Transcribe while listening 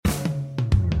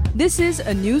This is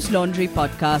a News Laundry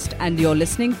podcast and you're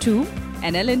listening to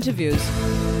NL Interviews.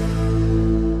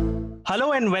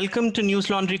 Hello and welcome to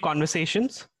News Laundry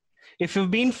Conversations. If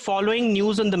you've been following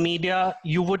news on the media,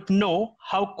 you would know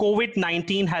how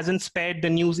COVID-19 hasn't spared the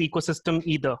news ecosystem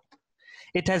either.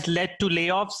 It has led to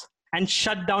layoffs and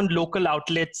shut down local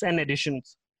outlets and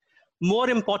editions. More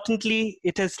importantly,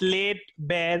 it has laid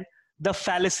bare the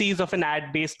fallacies of an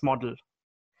ad-based model.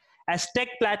 As tech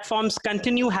platforms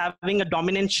continue having a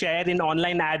dominant share in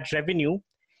online ad revenue,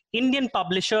 Indian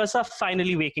publishers are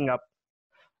finally waking up.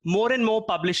 More and more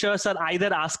publishers are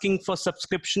either asking for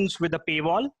subscriptions with a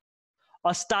paywall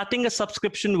or starting a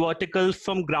subscription vertical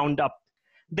from ground up.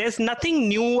 There's nothing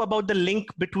new about the link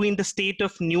between the state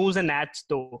of news and ads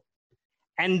though.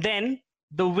 And then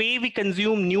the way we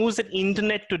consume news and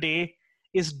internet today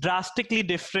is drastically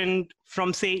different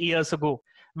from say years ago.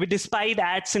 We despise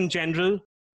ads in general,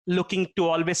 looking to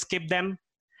always skip them,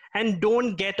 and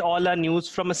don't get all our news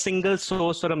from a single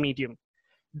source or a medium.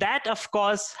 That, of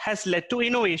course, has led to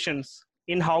innovations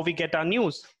in how we get our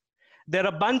news. There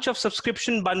are a bunch of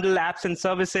subscription bundle apps and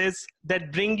services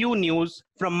that bring you news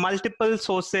from multiple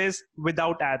sources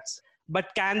without ads. But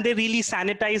can they really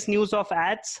sanitize news of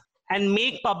ads and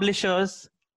make publishers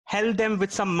help them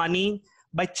with some money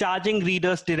by charging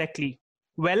readers directly?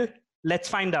 Well, let's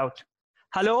find out.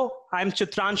 Hello, I'm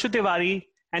Chitranshu Tiwari,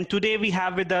 and today we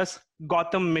have with us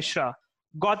Gautam Mishra.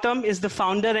 Gautam is the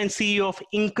founder and CEO of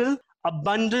Inkl, a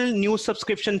bundle news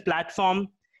subscription platform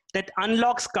that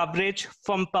unlocks coverage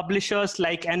from publishers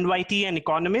like NYT and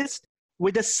Economist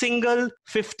with a single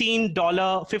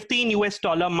 $15 US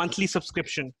monthly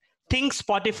subscription. Think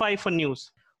Spotify for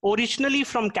news. Originally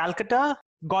from Calcutta,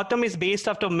 Gautam is based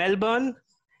out of Melbourne,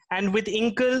 and with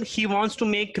Inkl, he wants to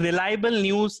make reliable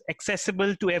news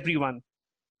accessible to everyone.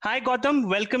 Hi, Gautam.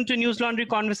 Welcome to News Laundry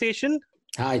Conversation.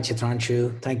 Hi,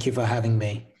 Chitranshu. Thank you for having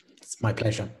me. It's my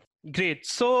pleasure. Great.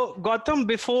 So, Gautam,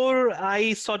 before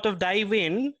I sort of dive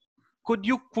in, could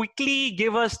you quickly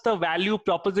give us the value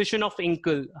proposition of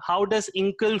Inkl? How does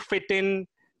Inkl fit in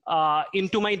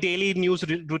into my daily news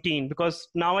routine? Because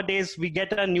nowadays we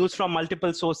get our news from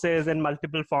multiple sources and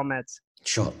multiple formats.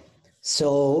 Sure.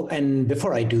 So, and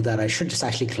before I do that, I should just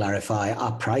actually clarify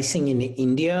our pricing in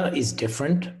India is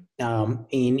different.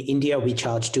 In India, we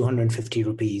charge 250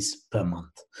 rupees per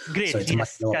month. Great. So it's a much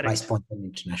lower price point than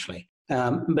internationally.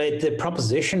 But the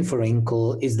proposition for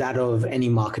Inkl is that of any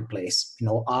marketplace.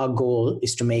 Our goal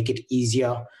is to make it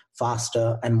easier,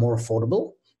 faster, and more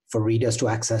affordable for readers to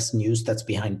access news that's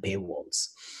behind paywalls.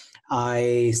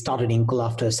 I started Inkl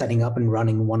after setting up and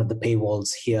running one of the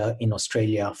paywalls here in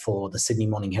Australia for the Sydney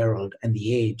Morning Herald and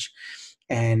The Age,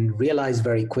 and realized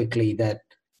very quickly that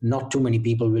not too many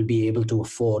people will be able to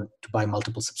afford to buy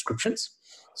multiple subscriptions.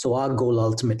 So our goal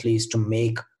ultimately is to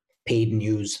make paid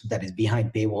news that is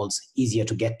behind paywalls easier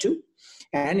to get to,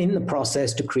 and in the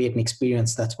process to create an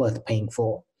experience that's worth paying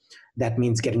for. That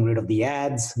means getting rid of the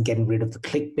ads, getting rid of the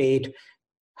clickbait,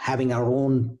 having our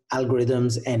own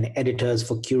algorithms and editors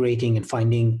for curating and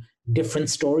finding different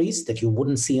stories that you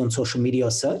wouldn't see on social media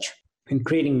or search, and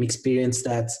creating an experience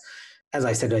that's, as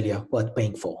I said earlier, worth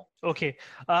paying for. Okay.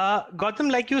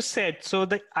 Gautam, like you said, so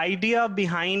the idea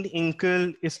behind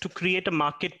Inkl is to create a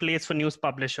marketplace for news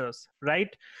publishers,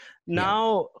 right?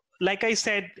 Now, like I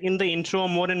said in the intro,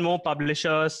 more and more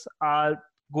publishers are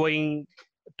going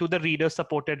to the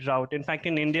reader-supported route. In fact,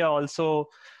 in India also,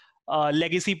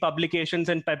 legacy publications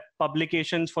and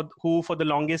publications who for the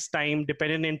longest time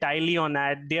depended entirely on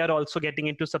ad, they are also getting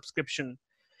into subscription.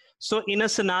 So in a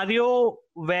scenario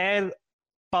where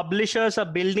publishers are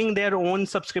building their own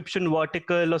subscription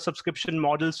vertical or subscription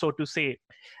model, so to say.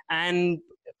 And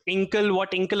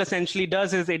what Inkl essentially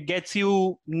does is it gets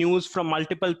you news from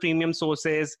multiple premium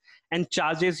sources and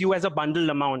charges you as a bundled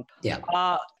amount. Yeah.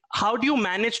 How do you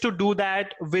manage to do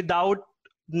that without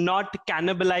not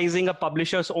cannibalizing a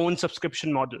publisher's own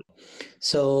subscription model?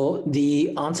 So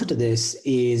the answer to this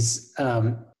is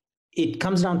it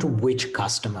comes down to which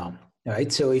customer.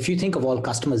 Right. So if you think of all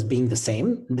customers being the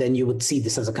same, then you would see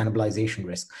this as a cannibalization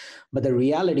risk. But the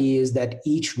reality is that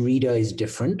each reader is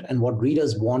different, and what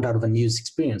readers want out of a news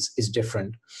experience is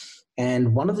different.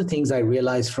 And one of the things I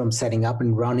realized from setting up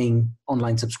and running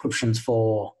online subscriptions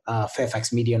for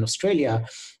Fairfax Media in Australia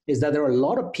is that there are a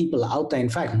lot of people out there. In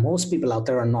fact, most people out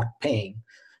there are not paying.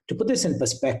 To put this in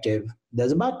perspective,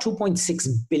 there's about 2.6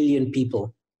 billion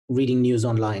people reading news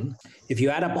online. If you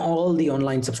add up all the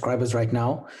online subscribers right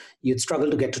now, you'd struggle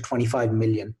to get to 25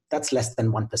 million. That's less than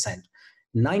 1%.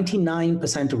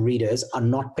 99% of readers are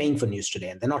not paying for news today.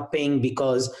 And they're not paying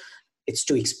because it's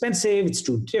too expensive, it's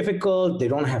too difficult, they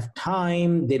don't have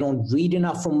time, they don't read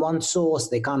enough from one source,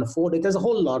 they can't afford it. There's a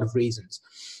whole lot of reasons.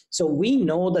 So we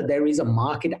know that there is a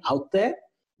market out there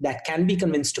that can be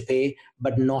convinced to pay,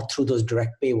 but not through those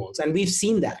direct paywalls. And we've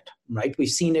seen that, right? We've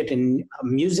seen it in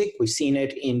music, we've seen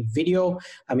it in video.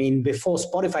 I mean, before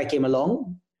Spotify came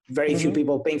along, very few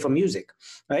people were paying for music,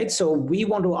 right? So we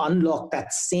want to unlock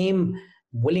that same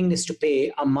willingness to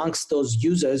pay amongst those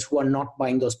users who are not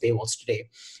buying those paywalls today.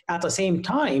 At the same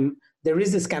time, there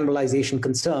is this cannibalization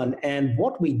concern. And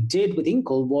what we did with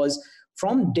Inkle was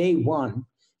from day one,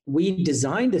 we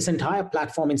designed this entire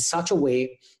platform in such a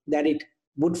way that it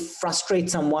would frustrate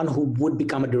someone who would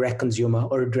become a direct consumer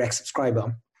or a direct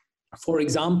subscriber. For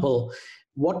example,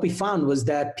 what we found was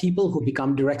that people who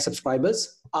become direct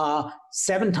subscribers are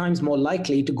 7 times more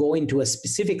likely to go into a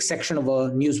specific section of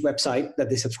a news website that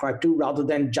they subscribe to rather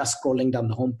than just scrolling down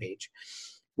the homepage.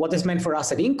 What this meant for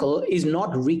us at Inkle is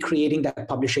not recreating that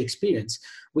publisher experience.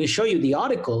 We'll show you the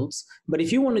articles, but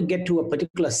if you want to get to a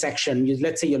particular section,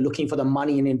 let's say you're looking for the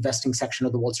money and investing section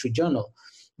of the Wall Street Journal,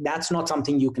 that's not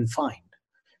something you can find,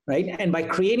 right? And by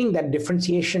creating that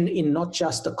differentiation in not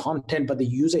just the content, but the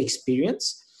user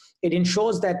experience, it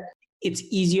ensures that it's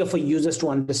easier for users to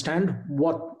understand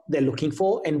what they're looking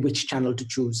for and which channel to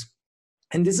choose.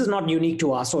 And this is not unique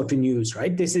to us or to news,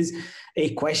 right? This is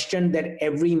a question that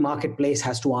every marketplace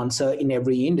has to answer in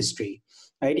every industry,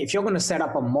 right? If you're going to set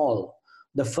up a mall,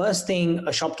 the first thing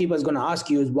a shopkeeper is going to ask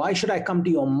you is, why should I come to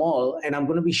your mall and I'm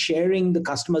going to be sharing the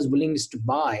customer's willingness to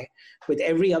buy with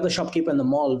every other shopkeeper in the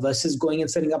mall versus going and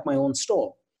setting up my own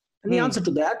store? And the answer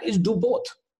to that is do both.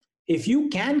 If you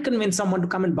can convince someone to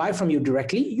come and buy from you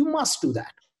directly, you must do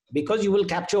that because you will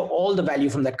capture all the value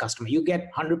from that customer. You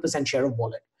get 100% share of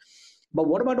wallet. But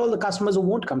what about all the customers who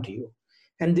won't come to you?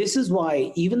 And this is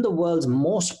why even the world's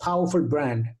most powerful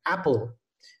brand, Apple,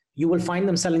 you will find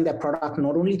them selling their product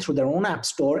not only through their own app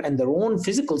store and their own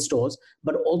physical stores,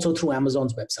 but also through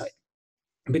Amazon's website.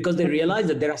 Because they realize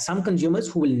that there are some consumers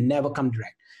who will never come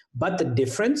direct. But the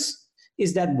difference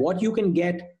is that what you can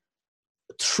get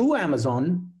through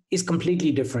Amazon is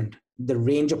completely different. The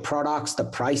range of products, the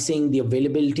pricing, the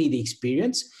availability, the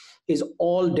experience is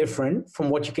all different from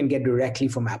what you can get directly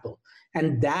from Apple.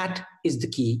 And that is the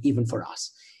key even for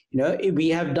us. We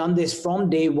have done this from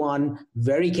day one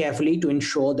very carefully to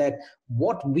ensure that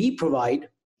what we provide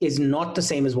is not the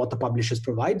same as what the publishers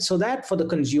provide, so that for the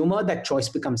consumer, that choice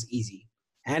becomes easy.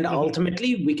 And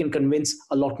ultimately, we can convince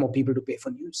a lot more people to pay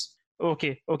for news.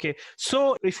 Okay.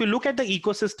 So if you look at the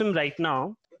ecosystem right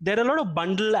now, there are a lot of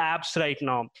bundle apps right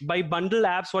now. By bundle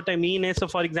apps, what I mean is, so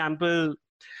for example,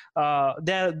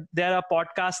 there are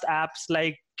podcast apps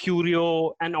like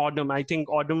Curio and Audum. I think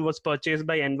Audum was purchased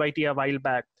by NYT a while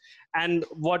back. And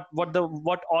what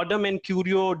Audum and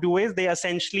Curio do is they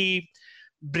essentially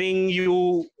bring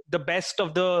you the best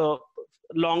of the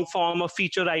long form of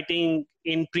feature writing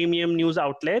in premium news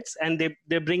outlets, and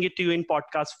they bring it to you in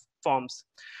podcast forms.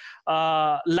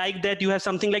 Like that, you have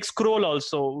something like Scroll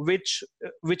also, which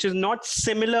is not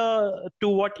similar to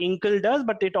what Inkle does,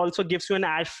 but it also gives you an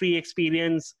ad-free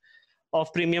experience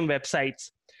of premium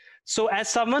websites. So as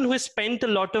someone who has spent a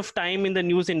lot of time in the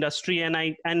news industry, and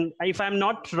if I'm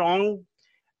not wrong,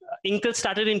 Inkle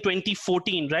started in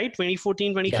 2014, right?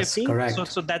 2014, 2015? Yes,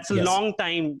 correct. So that's a long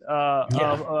time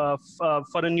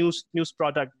for a news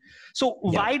product. So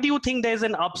why do you think there's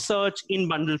an upsurge in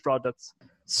bundle products?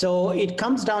 So it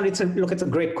comes down, it's a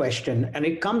great question. And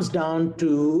it comes down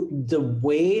to the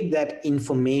way that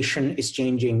information is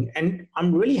changing. And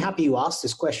I'm really happy you asked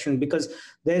this question because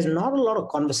there's not a lot of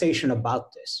conversation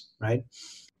about this, right?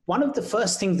 One of the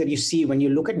first things that you see when you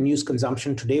look at news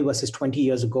consumption today versus 20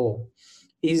 years ago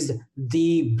is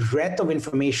the breadth of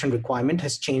information requirement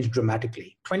has changed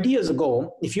dramatically. 20 years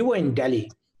ago, if you were in Delhi,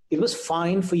 it was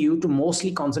fine for you to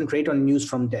mostly concentrate on news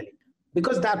from Delhi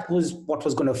because that was what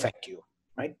was going to affect you.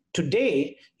 Right?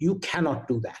 Today, you cannot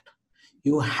do that.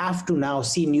 You have to now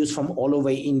see news from all over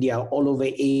India, all over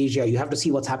Asia. You have to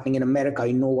see what's happening in America.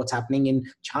 You know what's happening in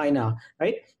China,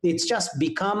 right? It's just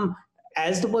become,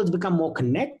 as the world's become more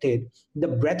connected, the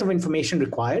breadth of information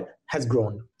required has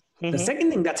grown. The second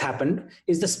thing that's happened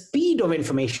is the speed of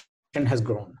information has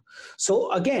grown.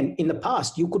 So again, in the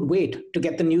past, you could wait to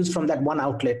get the news from that one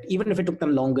outlet, even if it took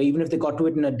them longer, even if they got to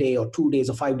it in a day or 2 days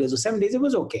or 5 days or 7 days, it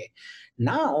was okay.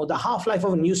 Now, the half-life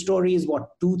of a news story is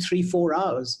 2, 3, 4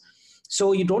 hours.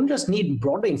 So you don't just need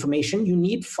broader information, you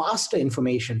need faster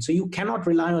information. So you cannot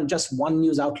rely on just one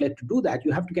news outlet to do that.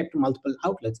 You have to get to multiple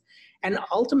outlets. And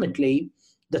ultimately,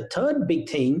 the third big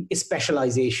thing is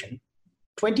specialization.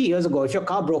 20 years ago, if your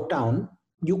car broke down,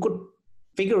 you could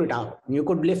figure it out. You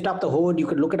could lift up the hood, you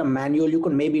could look at a manual, you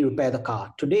could maybe repair the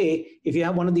car. Today, if you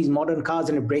have one of these modern cars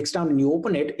and it breaks down and you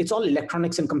open it, it's all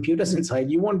electronics and computers inside.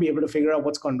 You won't be able to figure out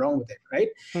what's gone wrong with it, right?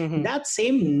 Mm-hmm. That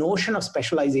same notion of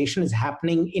specialization is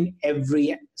happening in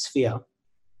every sphere.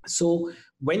 So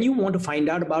when you want to find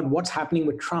out about what's happening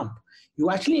with Trump,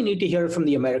 you actually need to hear it from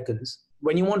the Americans.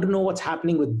 When you want to know what's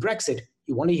happening with Brexit,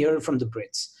 you want to hear it from the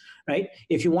Brits. Right?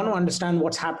 If you want to understand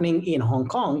what's happening in Hong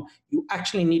Kong, you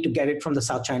actually need to get it from the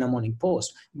South China Morning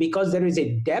Post, because there is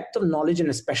a depth of knowledge and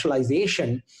a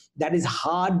specialization that is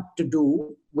hard to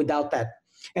do without that.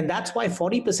 And that's why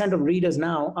 40% of readers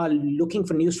now are looking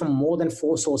for news from more than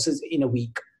 4 sources in a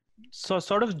week. So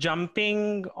sort of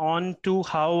jumping on to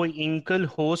how Inkle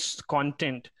hosts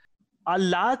content, a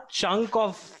large chunk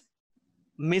of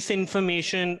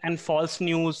misinformation and false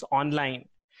news online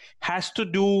has to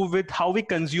do with how we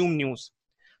consume news.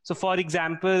 So for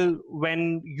example,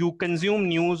 when you consume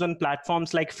news on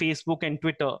platforms like Facebook and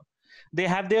Twitter, they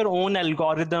have their own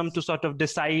algorithm to sort of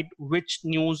decide which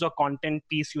news or content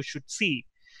piece you should see.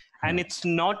 And it's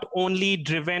not only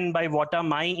driven by what are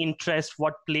my interests,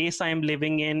 what place I'm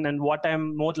living in, and what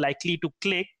I'm more likely to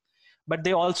click, but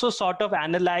they also sort of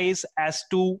analyze as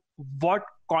to what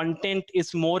content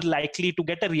is more likely to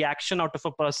get a reaction out of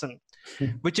a person,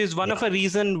 which is one of a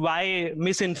reason why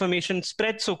misinformation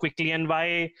spreads so quickly, and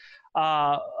why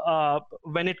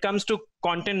when it comes to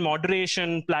content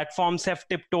moderation, platforms have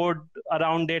tiptoed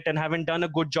around it and haven't done a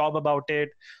good job about it,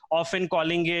 often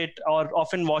calling it or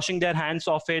often washing their hands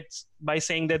of it by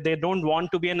saying that they don't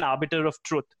want to be an arbiter of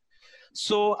truth.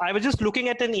 So I was just looking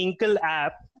at an Inkle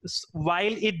app.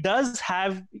 While it does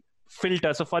have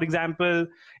filters, so for example,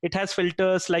 it has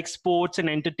filters like sports and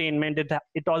entertainment.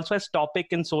 It also has topic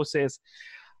and sources.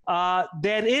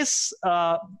 There is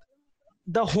the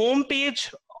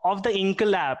homepage of the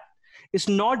Inkle app is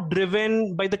not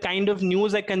driven by the kind of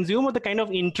news I consume or the kind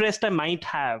of interest I might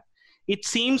have. It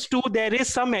seems to there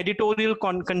is some editorial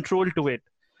control to it.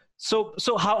 So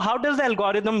how does the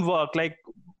algorithm work? Like,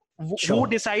 who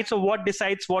decides, or what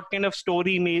decides what kind of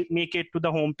story may make it to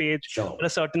the homepage or a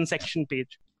certain section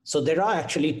page? So there are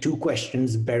actually 2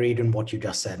 questions buried in what you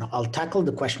just said. I'll tackle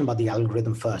the question about the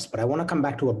algorithm first, but I want to come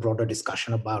back to a broader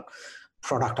discussion about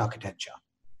product architecture.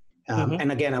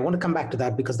 And again, I want to come back to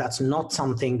that because that's not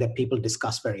something that people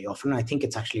discuss very often. I think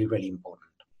it's actually really important,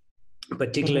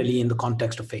 particularly in the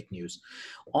context of fake news.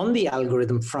 On the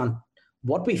algorithm front,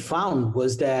 what we found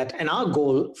was that, and our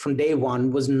goal from day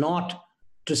one was not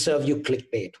to serve you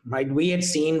clickbait, right? We had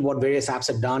seen what various apps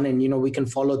have done, and, we can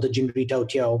follow the Jinri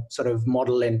Taotiao sort of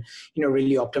model and,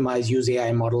 really optimize, use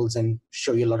AI models and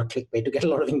show you a lot of clickbait to get a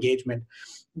lot of engagement.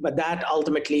 But that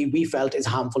ultimately we felt is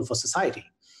harmful for society.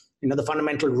 The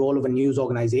fundamental role of a news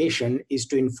organization is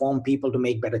to inform people to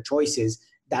make better choices.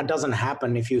 That doesn't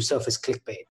happen if you surface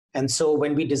clickbait. And so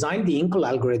when we designed the Inkle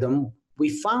algorithm, we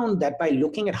found that by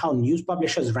looking at how news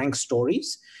publishers rank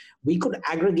stories, we could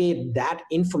aggregate that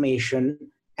information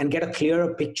and get a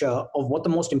clearer picture of what the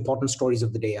most important stories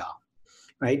of the day are.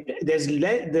 Right? There's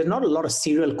not a lot of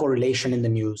serial correlation in the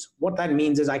news. What that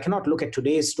means is I cannot look at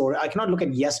today's story. I cannot look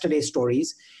at yesterday's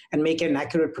stories and make an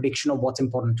accurate prediction of what's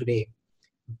important today.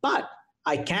 But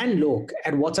I can look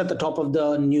at what's at the top of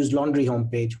the News Laundry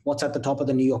homepage, what's at the top of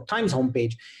the New York Times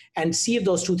homepage, and see if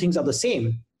those 2 things are the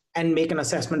same and make an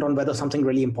assessment on whether something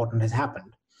really important has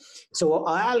happened. So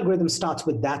our algorithm starts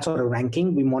with that sort of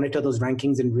ranking. We monitor those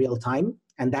rankings in real time,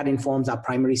 and that informs our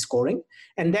primary scoring.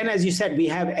 And then, as you said, we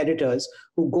have editors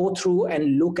who go through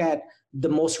and look at the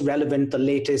most relevant, the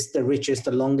latest, the richest,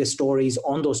 the longest stories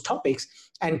on those topics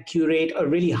and curate a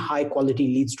really high quality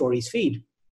lead stories feed.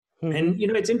 And,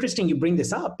 it's interesting you bring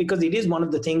this up because it is one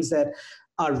of the things that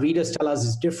our readers tell us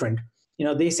is different.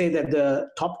 They say that the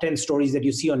top 10 stories that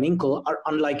you see on Inkle are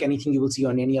unlike anything you will see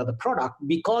on any other product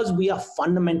because we are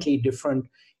fundamentally different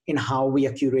in how we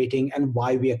are curating and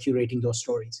why we are curating those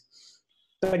stories.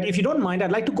 But if you don't mind,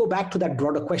 I'd like to go back to that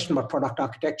broader question about product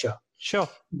architecture. Sure.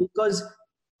 Because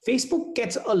Facebook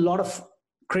gets a lot of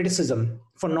criticism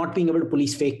for not being able to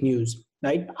police fake news,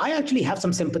 right? I actually have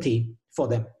some sympathy for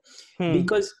them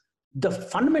because the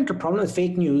fundamental problem with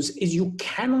fake news is you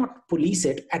cannot police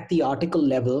it at the article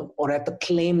level or at the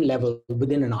claim level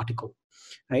within an article,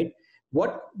 right?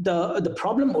 What the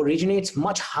problem originates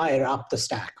much higher up the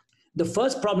stack. The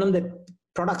first problem that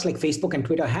products like Facebook and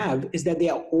Twitter have is that they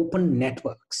are open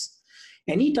networks.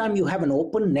 Anytime you have an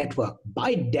open network,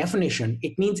 by definition,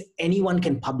 it means anyone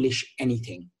can publish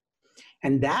anything.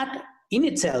 And that in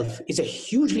itself is a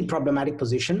hugely problematic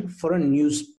position for a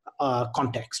news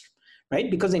context. Right?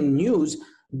 Because in news,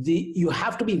 you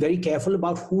have to be very careful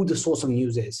about who the source of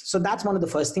news is. So that's one of the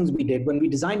first things we did when we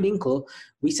designed Inkle.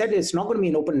 We said it's not going to be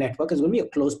an open network, it's going to be a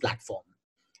closed platform.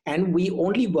 And we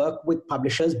only work with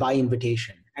publishers by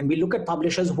invitation. And we look at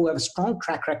publishers who have a strong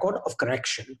track record of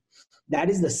correction. That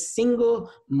is the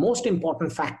single most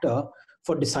important factor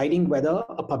for deciding whether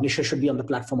a publisher should be on the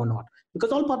platform or not.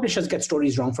 Because all publishers get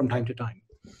stories wrong from time to time.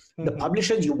 Mm-hmm. The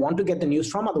publishers you want to get the news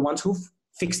from are the ones who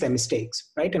fix their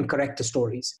mistakes, right? And correct the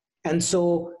stories. And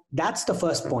so that's the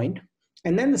first point.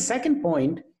 And then the second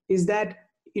point is that,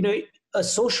 a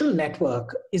social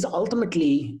network is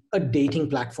ultimately a dating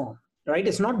platform, right?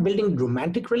 It's not building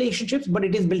romantic relationships, but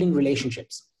it is building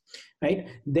relationships, right?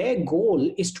 Their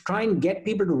goal is to try and get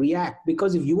people to react,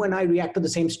 because if you and I react to the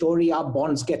same story, our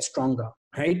bonds get stronger,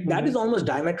 right? Mm-hmm. That is almost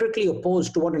diametrically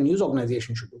opposed to what a news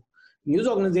organization should do. News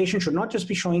organization should not just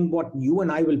be showing what you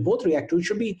and I will both react to. It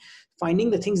should be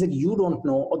finding the things that you don't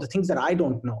know or the things that I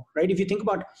don't know, right? If you think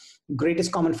about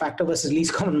greatest common factor versus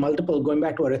least common multiple, going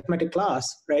back to arithmetic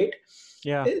class, right?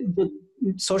 Yeah. The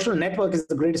social network is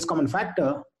the greatest common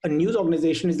factor. A news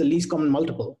organization is the least common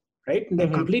multiple, right? And they're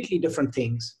completely different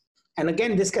things. And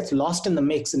again, this gets lost in the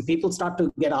mix and people start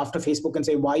to get after Facebook and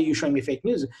say, why are you showing me fake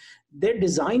news? They're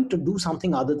designed to do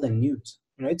something other than news.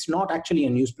 It's not actually a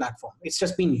news platform. It's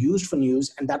just being used for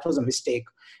news, and that was a mistake.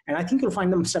 And I think you'll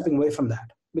find them stepping away from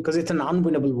that because it's an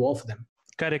unwinnable war for them.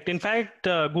 Correct. In fact,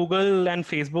 Google and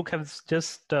Facebook have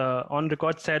just on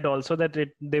record said also that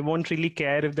they won't really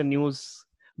care if the news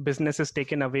business is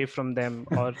taken away from them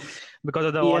or because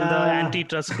of all the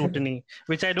antitrust scrutiny,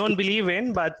 which I don't believe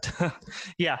in, but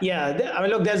yeah. Yeah. I mean,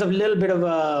 look, there's a little bit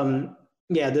of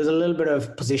there's a little bit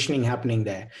of positioning happening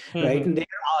there, right? And their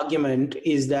argument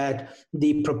is that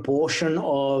the proportion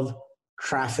of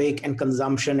traffic and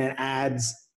consumption and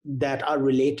ads that are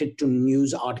related to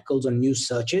news articles or news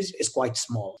searches is quite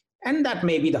small. And that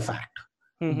may be the fact,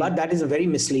 but that is very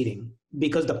misleading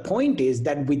because the point is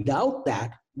that without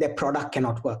that, their product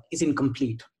cannot work. It's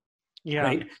incomplete,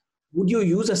 right? Would you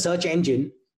use a search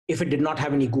engine if it did not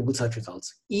have any Google search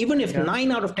results? Even if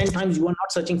 9 out of 10 times you are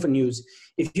not searching for news,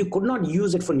 if you could not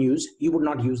use it for news, you would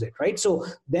not use it, right? So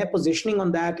their positioning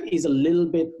on that is a little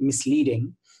bit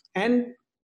misleading. And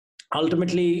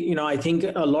ultimately, I think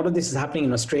a lot of this is happening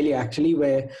in Australia, actually,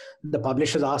 where the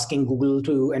publishers are asking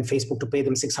Google and Facebook to pay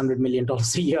them $600 million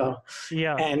a year.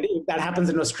 Yeah. And if that happens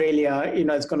in Australia,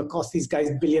 it's going to cost these guys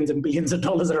billions and billions of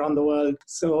dollars around the world.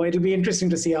 So it'll be interesting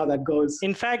to see how that goes.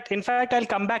 In fact, I'll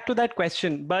come back to that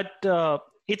question. But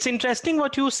it's interesting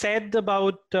what you said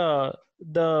about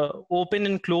the open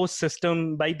and closed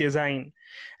system by design.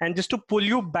 And just to pull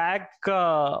you back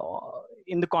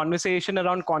in the conversation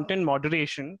around content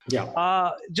moderation,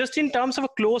 just in terms of a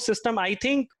closed system, I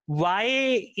think why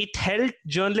it helped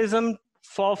journalism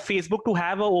for Facebook to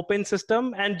have an open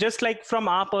system, and just like from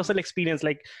our personal experience,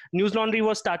 like News Laundry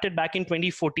was started back in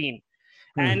 2014.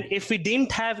 And if we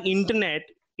didn't have internet,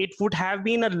 it would have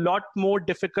been a lot more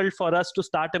difficult for us to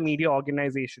start a media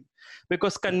organization,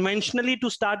 because conventionally to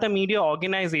start a media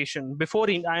organization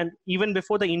even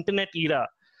before the internet era,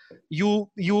 you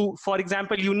for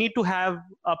example, you need to have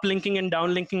uplinking and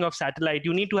downlinking of satellite.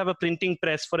 You need to have a printing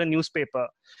press for a newspaper.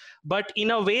 But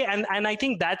in a way, and I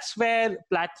think that's where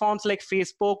platforms like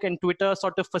Facebook and Twitter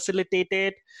sort of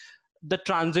facilitated the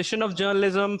transition of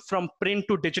journalism from print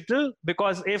to digital,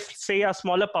 because if, say, a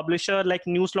smaller publisher like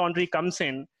News Laundry comes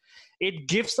in, it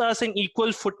gives us an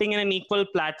equal footing and an equal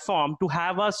platform to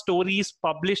have our stories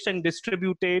published and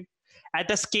distributed at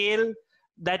a scale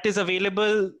that is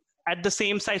available at the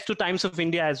same size to Times of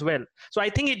India as well. So I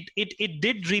think it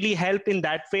did really help in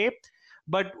that way.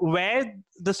 But where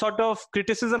the sort of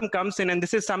criticism comes in, and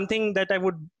this is something that I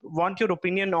would want your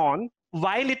opinion on,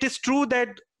 while it is true that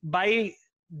by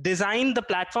design the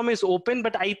platform is open,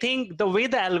 but I think the way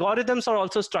the algorithms are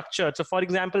also structured. So for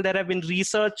example, there have been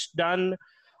research done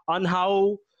on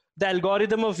how the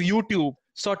algorithm of YouTube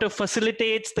sort of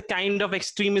facilitates the kind of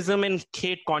extremism and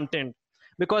hate content,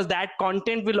 because that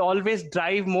content will always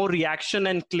drive more reaction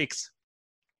and clicks.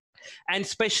 And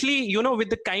especially, with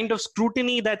the kind of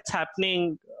scrutiny that's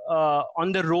happening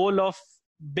on the role of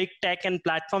big tech and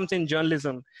platforms in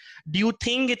journalism, do you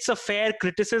think it's a fair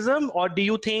criticism, or do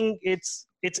you think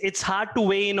it's hard to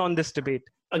weigh in on this debate?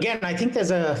 Again, I think there's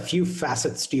a few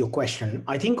facets to your question.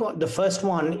 I think the first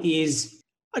one is,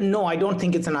 no, I don't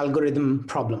think it's an algorithm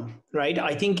problem, right?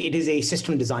 I think it is a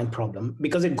system design problem,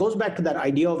 because it goes back to that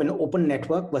idea of an open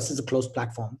network versus a closed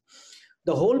platform.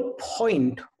 The whole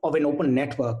point of an open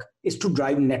network is to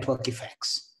drive network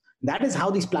effects. That is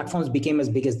how these platforms became as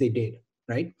big as they did,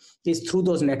 right? Is through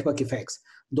those network effects.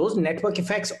 Those network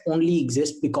effects only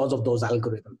exist because of those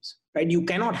algorithms, right? You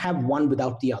cannot have one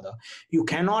without the other. You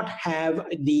cannot have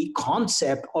the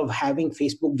concept of having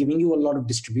Facebook giving you a lot of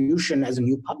distribution as a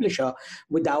new publisher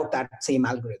without that same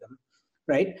algorithm,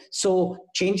 right? So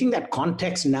changing that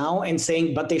context now and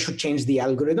saying, but they should change the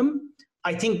algorithm,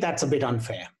 I think that's a bit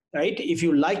unfair, right? If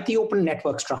you like the open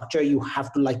network structure, you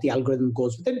have to like the algorithm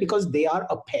goes with it because they are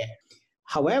a pair.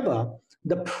 However,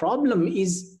 the problem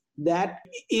is that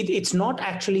it's not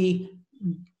actually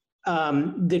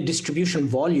the distribution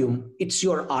volume, it's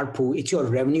your ARPU, it's your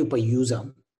revenue per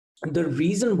user. The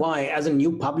reason why, as a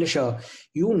new publisher,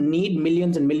 you need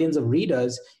millions and millions of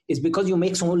readers is because you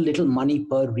make so little money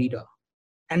per reader.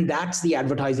 And that's the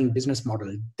advertising business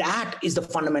model. That is the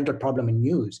fundamental problem in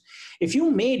news. If you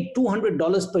made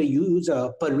 $200 per user,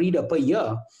 per reader per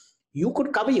year, you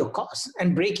could cover your costs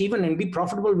and break even and be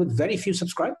profitable with very few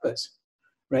subscribers,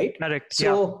 right? Correct.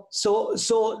 So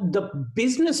the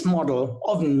business model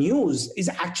of news is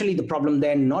actually the problem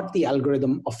there, not the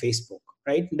algorithm of Facebook.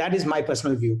 Right? That is my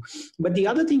personal view. But the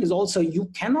other thing is also you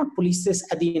cannot police this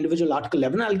at the individual article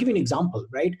level. And I'll give you an example,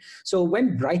 right? So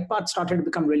when Breitbart started to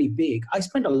become really big, I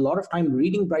spent a lot of time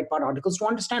reading Breitbart articles to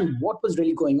understand what was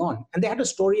really going on. And they had a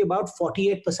story about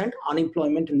 48%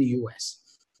 unemployment in the US.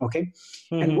 Okay.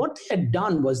 Mm-hmm. And what they had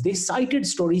done was they cited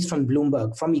stories from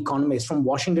Bloomberg, from Economist, from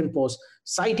Washington Post,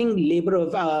 citing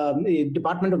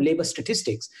Department of Labor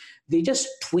statistics. They just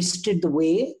twisted the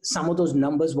way some of those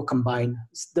numbers were combined,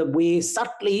 the way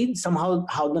subtly somehow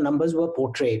how the numbers were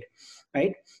portrayed,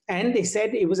 right? And they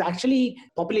said it was actually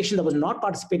population that was not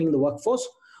participating in the workforce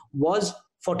was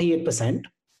 48%.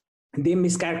 They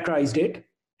mischaracterized it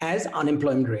as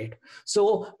unemployment rate.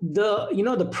 So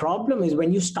the problem is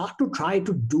when you start to try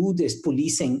to do this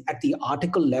policing at the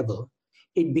article level,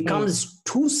 it becomes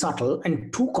too subtle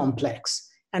and too complex.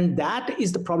 And that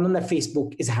is the problem that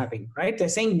Facebook is having, right? They're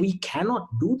saying we cannot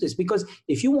do this because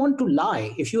if you want to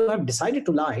lie, if you have decided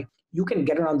to lie, you can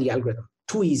get around the algorithm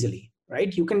too easily,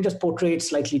 right? You can just portray it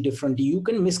slightly differently. You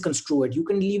can misconstrue it. You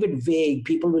can leave it vague.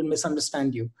 People will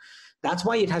misunderstand you. That's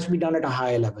why it has to be done at a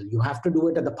higher level. You have to do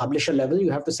it at the publisher level.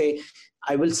 You have to say,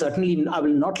 I will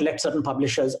not let certain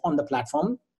publishers on the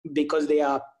platform because they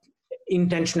are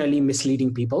intentionally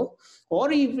misleading people. Or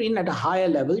even at a higher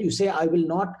level, you say, I will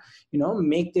not,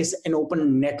 make this an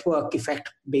open network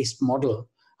effect based model.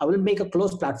 I will make a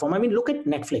closed platform. I mean, look at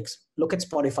Netflix, look at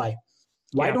Spotify.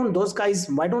 Why don't those guys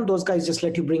just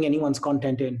let you bring anyone's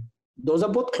content in? Those are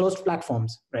both closed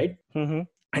platforms, right? Mm-hmm.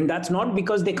 And that's not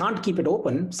because they can't keep it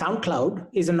open. SoundCloud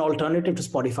is an alternative to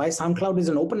Spotify. SoundCloud is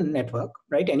an open network,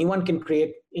 right? Anyone can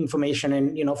create information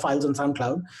and files on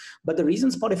SoundCloud. But the reason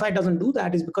Spotify doesn't do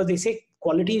that is because they say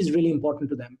quality is really important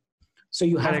to them. So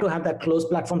you have to have that closed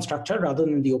platform structure rather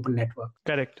than the open network.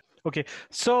 Correct. Okay.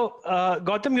 So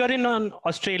Gautam, you're in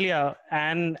Australia,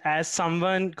 and as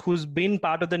someone who's been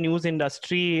part of the news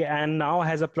industry and now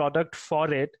has a product for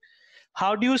it,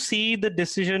 how do you see the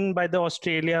decision by the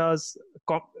Australia's?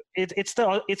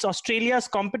 It's Australia's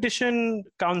competition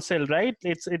council, right?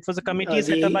 It was a committee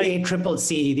set up by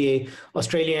ACCC, the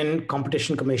Australian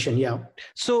Competition Commission. Yeah.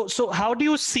 So how do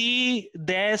you see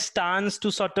their stance to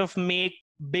sort of make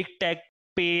big tech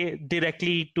pay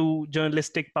directly to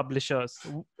journalistic publishers?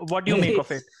 What do you make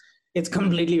of it? It's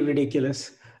completely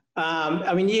ridiculous.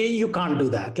 I mean, you can't do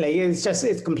that. Like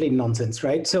it's complete nonsense,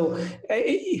 right? So.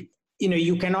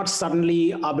 You cannot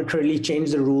suddenly arbitrarily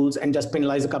change the rules and just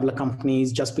penalize a couple of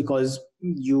companies just because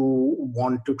you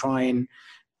want to try and,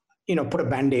 put a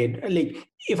Band-Aid. Like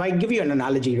if I give you an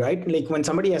analogy, right? Like when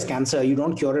somebody has cancer, you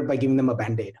don't cure it by giving them a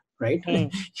Band-Aid, right?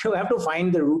 You have to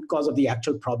find the root cause of the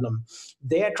actual problem.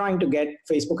 They are trying to get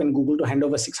Facebook and Google to hand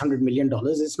over $600 million.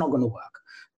 It's not going to work.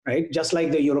 Right? Just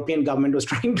like the European government was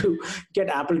trying to get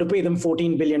Apple to pay them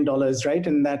 $14 billion, right?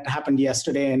 And that happened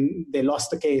yesterday and they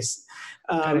lost the case.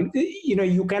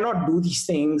 You cannot do these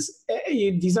things.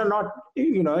 These are not,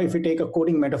 if you take a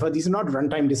coding metaphor, these are not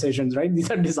runtime decisions, right?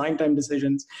 These are design time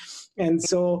decisions. And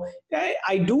so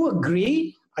I do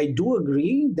agree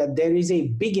that there is a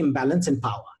big imbalance in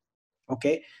power,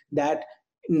 okay? That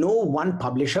no one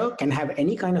publisher can have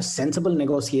any kind of sensible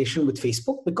negotiation with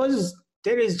Facebook because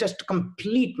there is just a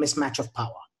complete mismatch of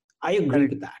power. I agree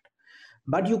with that.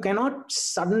 But you cannot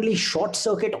suddenly short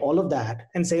circuit all of that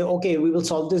and say, okay, we will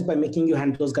solve this by making you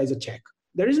hand those guys a check.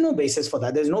 There is no basis for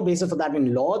that. There's no basis for that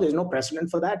in law. There's no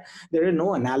precedent for that. There is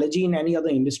no analogy in any other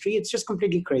industry. It's just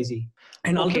completely crazy.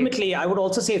 And ultimately, I would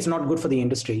also say it's not good for the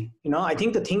industry. I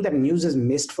think the thing that news has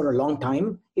missed for a long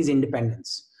time is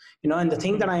independence. And the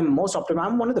thing that I'm most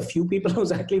optimistic, I'm one of the few people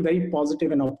who's actually very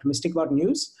positive and optimistic about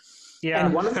news. Yeah.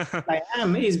 And one of the things I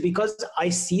am is because I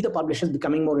see the publishers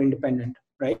becoming more independent,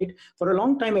 right? For a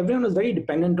long time, everyone was very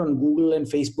dependent on Google and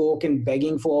Facebook and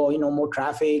begging for, more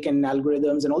traffic and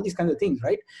algorithms and all these kinds of things,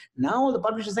 right? Now the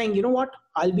publisher is saying, you know what?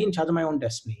 I'll be in charge of my own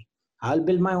destiny. I'll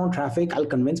build my own traffic. I'll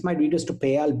convince my readers to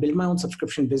pay. I'll build my own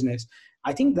subscription business.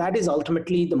 I think that is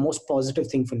ultimately the most positive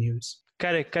thing for news.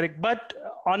 Correct. But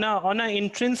on an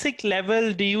intrinsic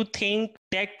level, do you think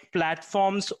tech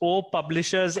platforms owe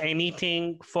publishers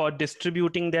anything for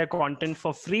distributing their content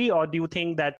for free, or do you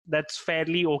think that that's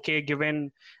fairly okay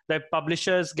given that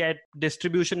publishers get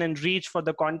distribution and reach for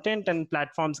the content and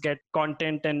platforms get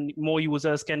content and more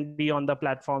users can be on the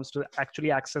platforms to actually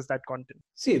access that content?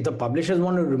 See, if the publishers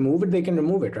want to remove it, they can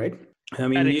remove it, right? I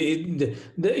mean,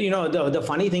 the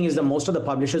funny thing is that most of the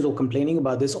publishers who are complaining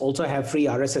about this also have free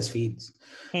RSS feeds.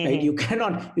 Mm-hmm. Right?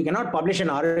 You cannot publish an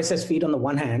RSS feed on the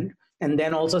one hand and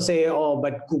then also say, oh,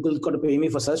 but Google's got to pay me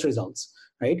for search results,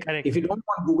 right? Correct. If you don't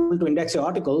want Google to index your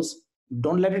articles,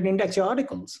 don't let it index your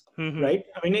articles, mm-hmm. right?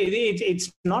 I mean,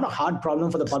 it's not a hard problem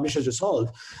for the publishers to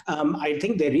solve. I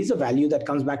think there is a value that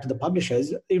comes back to the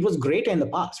publishers. It was great in the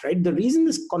past, right? The reason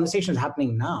this conversation is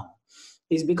happening now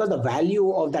is because the value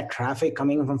of that traffic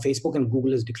coming from Facebook and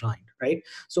Google has declined, right?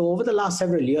 So over the last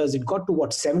several years, it got to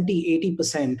 70,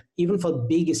 80%, even for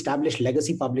big established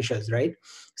legacy publishers, right?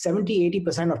 70,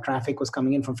 80% of traffic was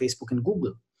coming in from Facebook and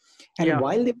Google. And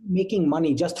while they were making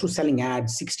money just through selling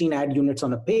ads, 16 ad units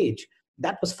on a page,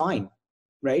 that was fine,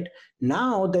 right?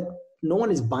 Now that no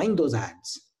one is buying those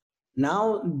ads,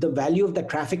 now the value of the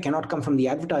traffic cannot come from the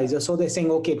advertiser. So they're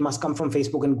saying, okay, it must come from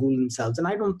Facebook and Google themselves. And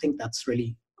I don't think that's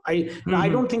really... I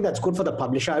don't think that's good for the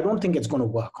publisher. I don't think it's going to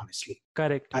work, honestly.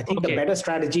 Correct. I think the better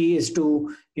strategy is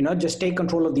to, just take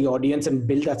control of the audience and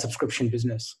build that subscription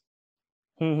business.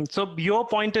 Mm-hmm. So your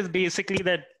point is basically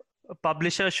that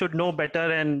publishers should know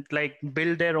better and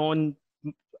build their own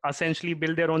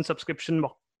subscription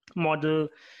model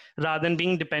rather than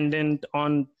being dependent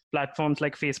on platforms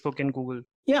like Facebook and Google.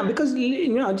 Yeah, because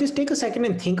just take a second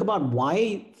and think about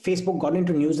why Facebook got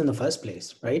into news in the first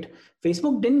place, right?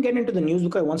 Facebook didn't get into the news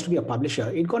because it wants to be a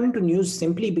publisher. It got into news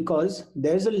simply because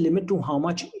there's a limit to how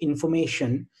much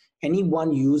information any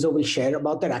one user will share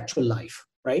about their actual life,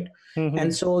 right? Mm-hmm.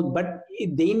 And so, but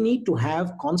they need to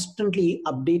have constantly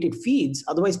updated feeds.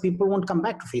 Otherwise, people won't come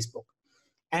back to Facebook.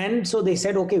 And so they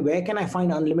said, okay, where can I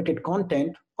find unlimited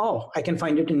content? Oh, I can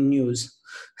find it in news.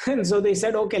 And so they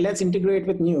said, okay, let's integrate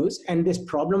with news. And this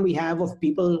problem we have of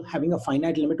people having a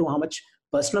finite limit to how much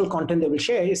personal content they will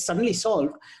share is suddenly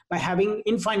solved by having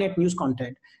infinite news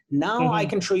content. Now I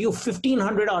can show you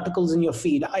 1,500 articles in your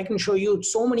feed. I can show you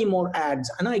so many more ads.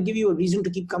 And I give you a reason to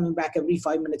keep coming back every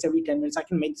 5 minutes, every 10 minutes. I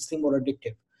can make this thing more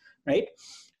addictive, right?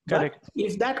 Correct. But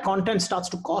if that content starts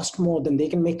to cost more than they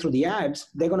can make through the ads,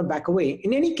 they're going to back away.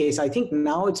 In any case, I think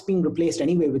now it's being replaced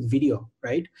anyway with video,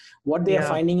 right? What they are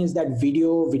finding is that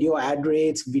video ad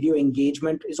rates, video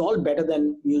engagement is all better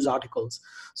than news articles.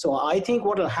 So I think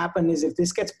what will happen is if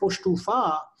this gets pushed too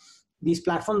far, these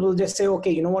platforms will just say,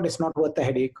 okay, you know what? It's not worth the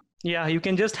headache. Yeah, you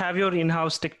can just have your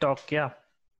in-house TikTok. Yeah.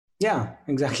 Yeah,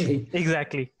 exactly.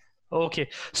 Exactly. Okay.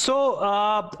 So,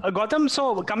 Gautam,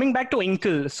 so coming back to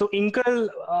Inkl. So Inkl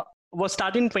was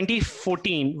started in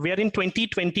 2014. We are in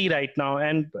 2020 right now.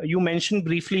 And you mentioned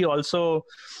briefly also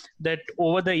that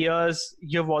over the years,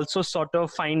 you've also sort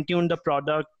of fine-tuned the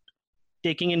product,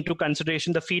 taking into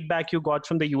consideration the feedback you got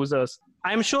from the users.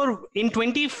 I'm sure in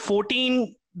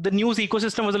 2014, the news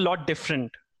ecosystem was a lot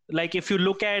different. Like if you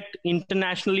look at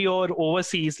internationally or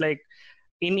overseas, like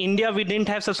in India, we didn't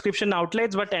have subscription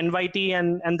outlets, but NYT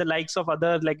and the likes of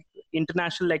other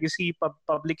international legacy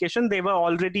publication, they were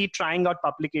already trying out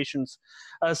publications,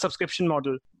 subscription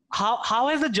model. How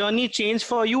has the journey changed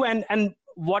for you? And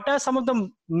what are some of the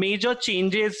major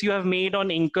changes you have made on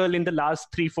Inkl in the last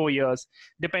 3-4 years,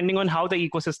 depending on how the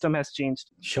ecosystem has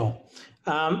changed? Sure.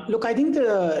 Look, I think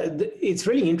it's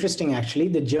really interesting, actually.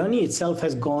 The journey itself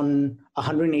has gone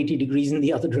 180 degrees in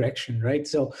the other direction, right?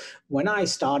 So when I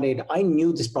started, I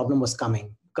knew this problem was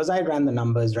coming because I ran the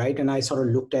numbers, right? And I sort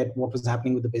of looked at what was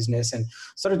happening with the business and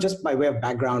sort of just by way of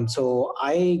background. So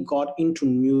I got into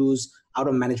news out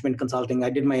of management consulting. I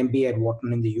did my MBA at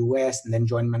Wharton in the US and then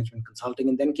joined management consulting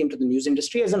and then came to the news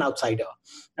industry as an outsider,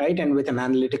 right? And with an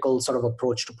analytical sort of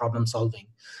approach to problem solving.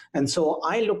 And so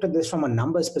I looked at this from a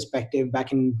numbers perspective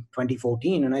back in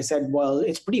 2014. And I said, well,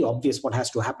 it's pretty obvious what has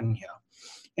to happen here.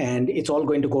 And it's all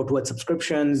going to go towards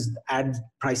subscriptions. Ad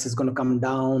price is going to come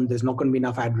down. There's not going to be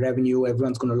enough ad revenue.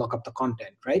 Everyone's going to lock up the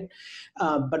content, right?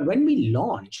 But when we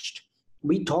launched,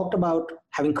 we talked about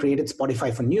having created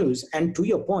Spotify for news. And to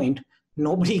your point,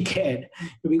 nobody cared.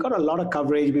 We got a lot of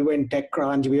coverage. We were in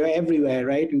TechCrunch. We were everywhere,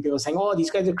 right? And people were saying, oh,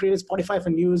 these guys have created Spotify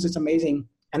for news. It's amazing.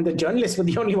 And the journalists were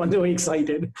the only ones who were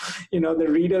excited. The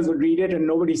readers would read it and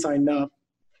nobody signed up.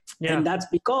 Yeah. And that's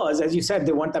because, as you said,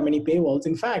 there weren't that many paywalls.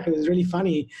 In fact, it was really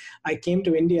funny. I came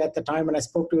to India at the time and I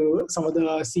spoke to some of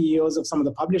the CEOs of some of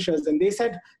the publishers, and they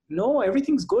said, no,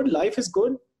 everything's good. Life is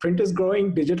good. Print is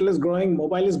growing. Digital is growing.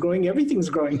 Mobile is growing. Everything's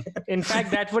growing. In fact,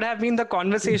 that would have been the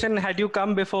conversation had you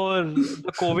come before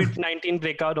the COVID-19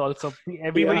 breakout also.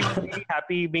 Everybody was really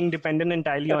happy being dependent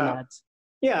entirely on ads.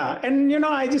 Yeah. And,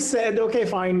 I just said, okay,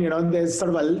 fine. There's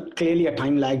sort of clearly a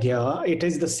time lag here. It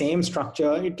is the same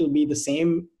structure. It will be the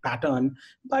same pattern,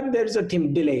 but there's a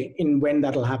delay in when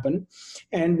that'll happen.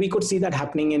 And we could see that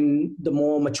happening in the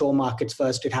more mature markets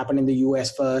first. It happened in the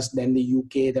US first, then the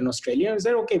UK, then Australia. And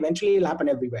said, okay, eventually it'll happen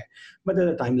everywhere. But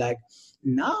there's a time lag.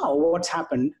 Now what's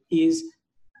happened is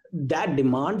that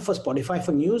demand for Spotify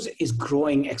for news is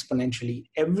growing exponentially.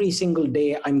 Every single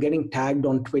day, I'm getting tagged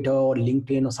on Twitter or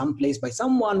LinkedIn or someplace by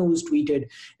someone who's tweeted.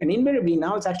 And invariably,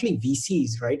 now it's actually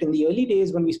VCs, right? In the early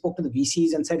days, when we spoke to the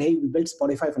VCs and said, hey, we built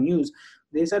Spotify for news,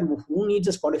 they said, well, who needs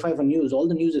a Spotify for news? All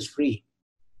the news is free.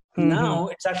 Mm-hmm. Now,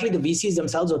 it's actually the VCs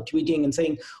themselves are tweeting and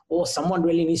saying, oh, someone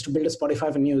really needs to build a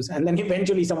Spotify for news. And then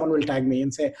eventually someone will tag me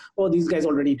and say, oh, these guys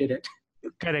already did it.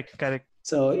 Correct.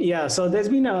 So there's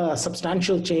been a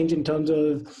substantial change in terms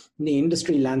of the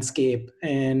industry landscape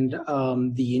and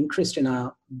the interest in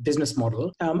our business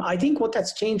model. I think what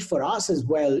that's changed for us as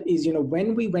well is,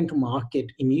 when we went to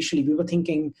market initially, we were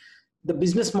thinking the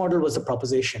business model was the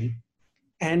proposition.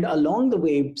 And along the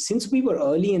way, since we were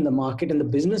early in the market and the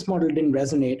business model didn't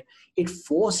resonate, it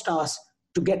forced us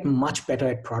to get much better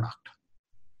at product.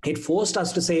 It forced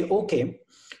us to say, okay,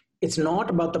 it's not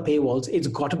about the paywalls, it's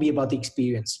got to be about the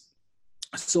experience.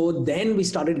 So then we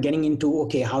started getting into,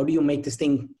 okay, how do you make this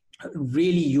thing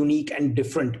really unique and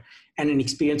different and an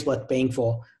experience worth paying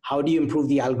for? How do you improve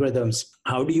the algorithms?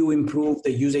 How do you improve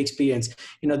the user experience?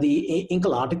 The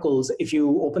Inkle articles, if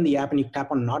you open the app and you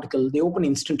tap on an article, they open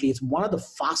instantly. It's one of the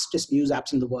fastest news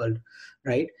apps in the world,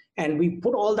 right? And we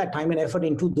put all that time and effort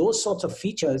into those sorts of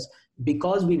features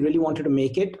because we really wanted to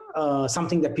make it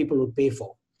something that people would pay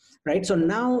for, right? So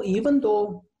now, even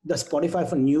though the Spotify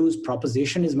for news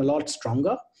proposition is a lot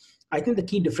stronger, I think the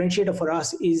key differentiator for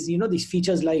us is, these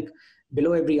features like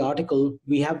below every article,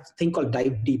 we have a thing called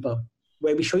Dive Deeper,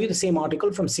 where we show you the same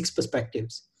article from 6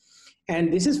 perspectives.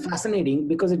 And this is fascinating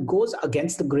because it goes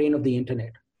against the grain of the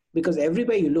internet. Because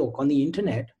everywhere you look on the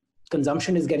internet,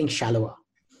 consumption is getting shallower,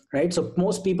 right? So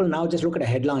most people now just look at a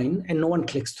headline and no one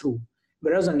clicks through.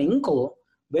 Whereas on Inkle,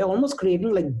 we're almost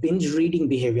creating like binge reading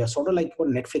behavior, sort of like what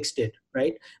Netflix did,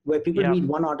 right? Where people read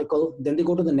one article, then they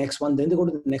go to the next one, then they go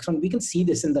to the next one. We can see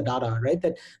this in the data, right?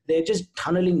 That they're just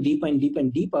tunneling deeper and deeper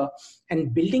and deeper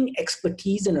and building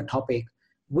expertise in a topic,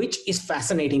 which is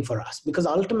fascinating for us because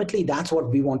ultimately that's what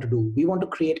we want to do. We want to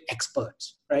create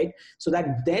experts, right? So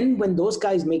that then when those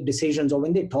guys make decisions or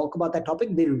when they talk about that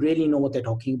topic, they really know what they're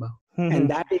talking about. Mm-hmm. And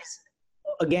that is,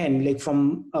 again, like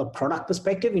from a product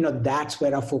perspective, that's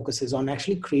where our focus is on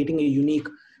actually creating a unique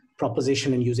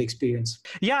proposition and user experience.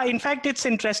 Yeah, in fact, it's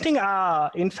interesting.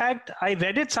 In fact, I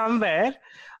read it somewhere.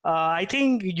 I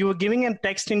think you were giving a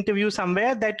text interview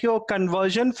somewhere that your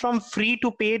conversion from free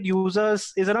to paid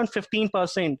users is around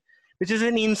 15%, which is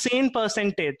an insane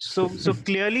percentage. So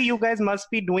clearly you guys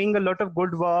must be doing a lot of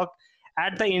good work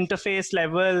at the interface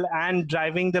level and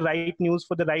driving the right news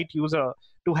for the right user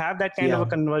to have that kind of a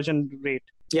conversion rate.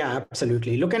 Yeah,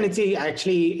 absolutely. Look, and it's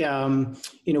actually,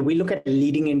 we look at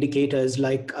leading indicators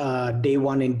like day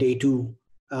 1 and day 2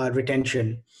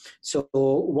 retention. So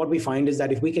what we find is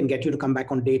that if we can get you to come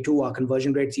back on day 2, our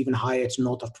conversion rate's even higher. It's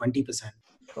north of 20%.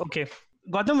 Okay.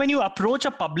 Gautam, when you approach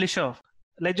a publisher,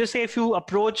 let's just say if you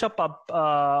approach a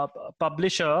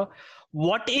publisher,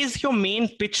 what is your main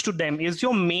pitch to them? Is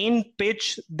your main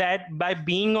pitch that by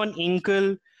being on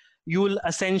Inkle, you'll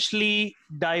essentially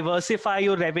diversify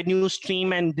your revenue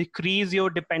stream and decrease your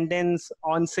dependence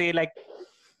on, say, like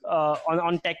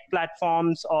on tech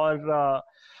platforms or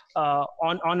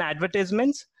on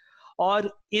advertisements? Or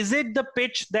is it the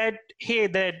pitch that, hey,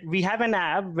 that we have an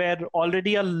app where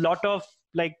already a lot of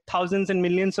like thousands and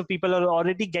millions of people are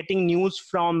already getting news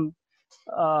from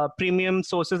premium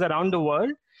sources around the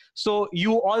world. So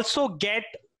you also get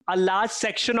a large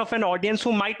section of an audience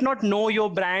who might not know your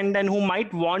brand and who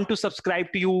might want to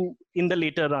subscribe to you in the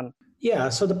later run. Yeah,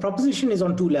 so the proposition is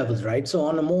on 2 levels, right? So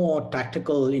on a more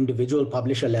tactical individual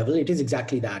publisher level, it is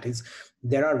exactly that.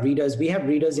 There are readers. We have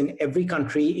readers in every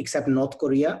country except North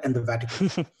Korea and the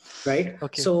Vatican, right?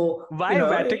 Okay. So why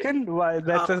Vatican? Why?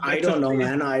 I don't know,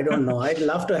 man. I don't know. I'd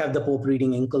love to have the Pope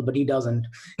reading Inkle, but he doesn't.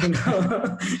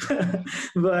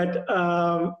 But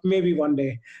maybe one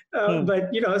day.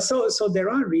 But so there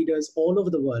are readers all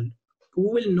over the world who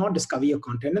will not discover your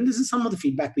content. And this is some of the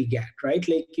feedback we get, right?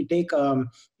 Like you take,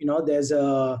 there's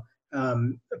a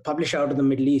publisher out of the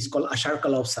Middle East called Asharq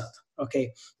Al-Awsat.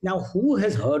 Okay. Now, who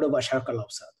has heard of Asharq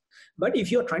Al-Awsat? But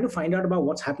if you're trying to find out about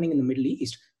what's happening in the Middle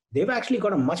East, they've actually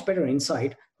got a much better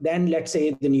insight than, let's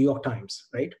say, the New York Times,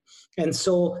 right? And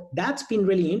so that's been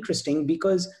really interesting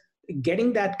because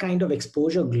getting that kind of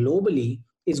exposure globally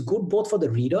is good both for the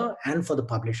reader and for the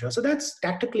publisher. So that's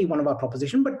tactically one of our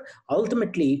propositions, but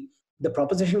ultimately the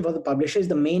proposition for the publisher is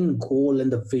the main goal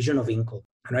and the vision of Inkle,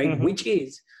 right? Which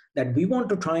is that we want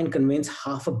to try and convince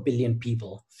 500 million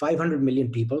people, 500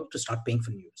 million people to start paying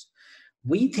for news.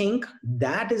 We think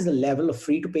that is the level of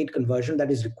free to paid conversion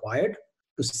that is required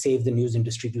to save the news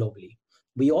industry globally.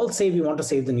 We all say we want to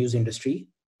save the news industry.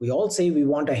 We all say we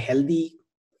want a healthy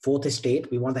fourth estate.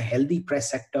 We want a healthy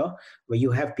press sector where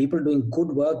you have people doing good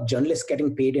work, journalists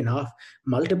getting paid enough,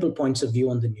 multiple points of view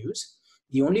on the news.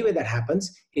 The only way that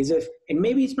happens is if, and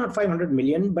maybe it's not 500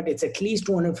 million, but it's at least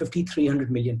 250,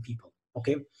 300 million people.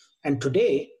 Okay. And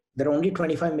today there are only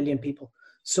 25 million people.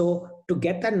 So to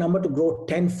get that number to grow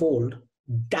tenfold,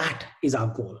 that is our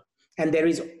goal. And there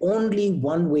is only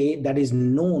one way that is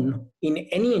known in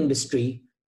any industry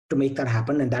to make that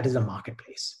happen, and that is the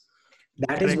marketplace.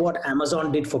 That is what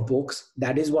Amazon did for books.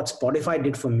 That is what Spotify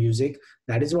did for music.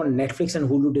 That is what Netflix and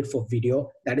Hulu did for video.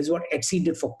 That is what Etsy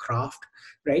did for craft,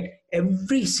 right?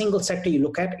 Every single sector you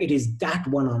look at, it is that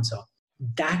one answer.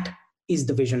 That is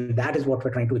the vision. That is what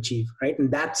we're trying to achieve, right?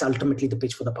 And that's ultimately the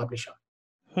pitch for the publisher.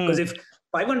 Because if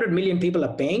 500 million people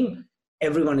are paying,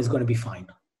 everyone is going to be fine.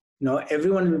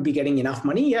 Everyone will be getting enough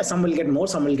money. Yeah, some will get more,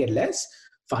 some will get less.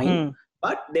 Fine.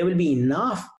 But there will be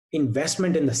enough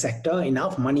investment in the sector,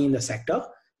 enough money in the sector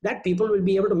that people will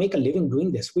be able to make a living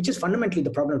doing this, which is fundamentally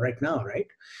the problem right now, right?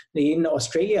 In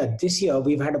Australia this year,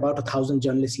 we've had about 1,000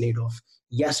 journalists laid off.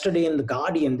 Yesterday in The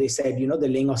Guardian, they said, they're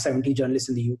laying off 70 journalists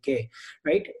in the UK,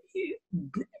 right?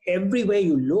 Everywhere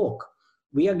you look,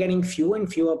 we are getting fewer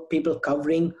and fewer people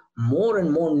covering more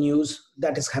and more news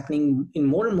that is happening in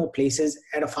more and more places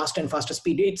at a faster and faster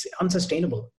speed. It's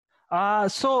unsustainable.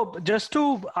 So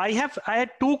I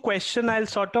had two questions. I'll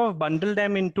sort of bundle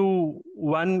them into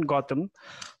one, Gautam.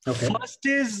 Okay. First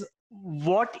is,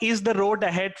 what is the road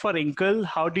ahead for Inkle?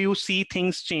 How do you see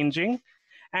things changing?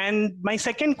 And my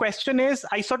second question is,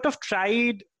 I sort of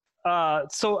tried,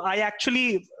 so I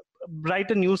actually write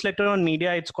a newsletter on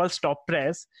media. It's called Stop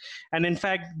Press. And in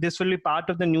fact, this will be part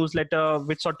of the newsletter,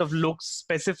 which sort of looks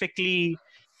specifically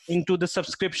into the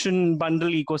subscription bundle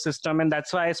ecosystem. And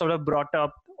that's why I sort of brought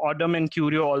up Audum and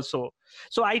Curio also.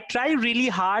 So I try really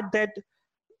hard that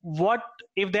what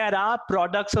if there are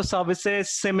products or services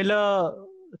similar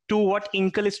to what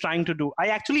Inkle is trying to do. I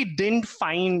actually didn't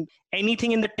find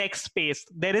anything in the tech space.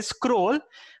 There is Scroll,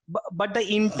 but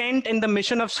the intent and the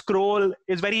mission of Scroll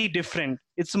is very different.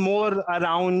 It's more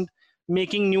around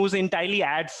making news entirely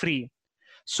ad-free.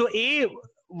 So A,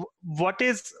 what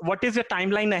is your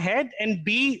timeline ahead? And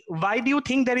B, why do you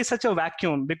think there is such a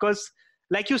vacuum? Because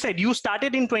like you said, you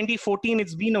started in 2014,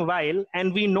 it's been a while,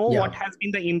 and we know what has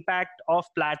been the impact of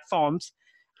platforms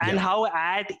and how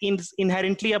ad is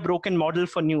inherently a broken model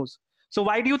for news. So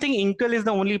why do you think Inkle is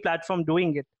the only platform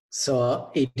doing it?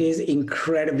 So it is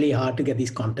incredibly hard to get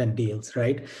these content deals,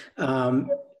 right?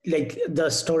 Like the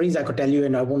stories I could tell you,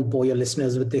 and I won't bore your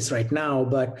listeners with this right now,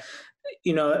 but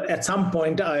at some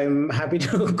point, I'm happy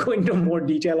to go into more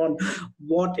detail on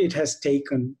what it has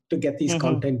taken to get these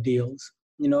content deals.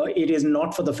 It is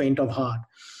not for the faint of heart.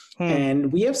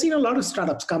 And we have seen a lot of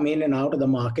startups come in and out of the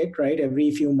market, right?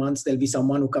 Every few months, there'll be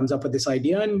someone who comes up with this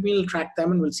idea and we'll track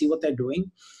them and we'll see what they're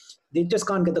doing. They just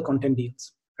can't get the content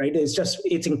deals, right?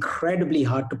 It's incredibly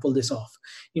hard to pull this off.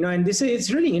 And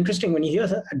it's really interesting when you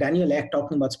hear Daniel Ek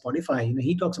talking about Spotify,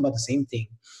 he talks about the same thing.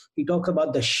 He talks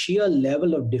about the sheer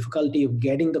level of difficulty of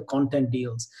getting the content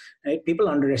deals, right? People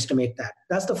underestimate that.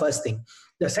 That's the first thing.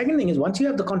 The second thing is, once you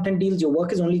have the content deals, your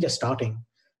work is only just starting.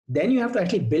 Then you have to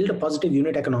actually build a positive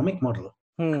unit economic model,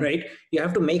 right? You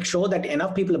have to make sure that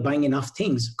enough people are buying enough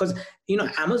things because,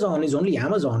 Amazon is only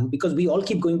Amazon because we all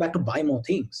keep going back to buy more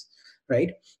things,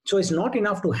 right? So it's not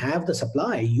enough to have the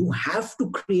supply. You have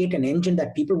to create an engine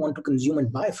that people want to consume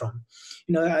and buy from.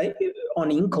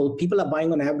 On Inkle, people are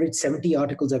buying on average 70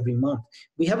 articles every month.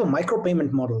 We have a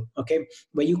micropayment model, okay,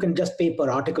 where you can just pay per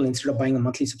article instead of buying a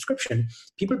monthly subscription.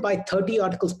 People buy 30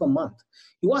 articles per month.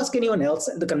 You ask anyone else,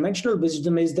 the conventional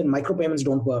wisdom is that micropayments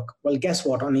don't work. Well, guess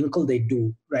what? On Inkle, they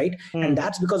do, right? And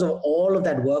that's because of all of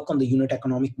that work on the unit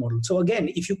economic model. So again,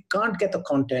 if you can't get the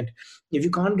content, if you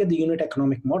can't get the unit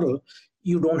economic model,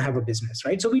 you don't have a business,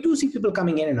 right? So we do see people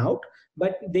coming in and out,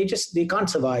 but they can't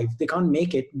survive. They can't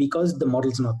make it because the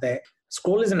model's not there.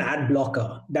 Scroll is an ad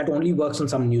blocker that only works on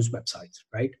some news websites,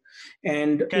 right?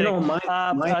 And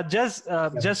correct.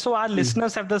 Just so our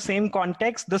listeners have the same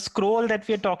context, the Scroll that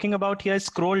we are talking about here is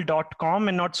scroll.com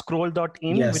and not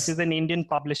scroll.in, which is an Indian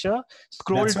publisher.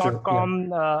 Scroll.com,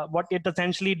 what it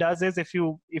essentially does is if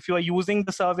you are using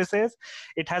the services,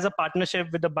 it has a partnership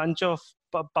with a bunch of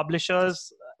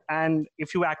publishers, and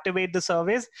if you activate the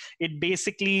service, it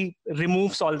basically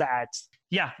removes all the ads.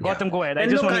 Yeah, Gautam, go ahead. And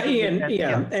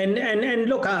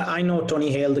look, I know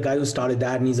Tony Hale, the guy who started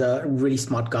that, and he's a really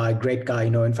smart guy, great guy.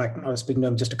 In fact, I was speaking to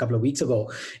him just a couple of weeks ago,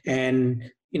 and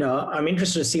I'm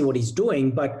interested to see what he's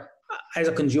doing, but as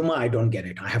a consumer, I don't get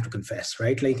it. I have to confess,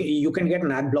 right? Like, you can get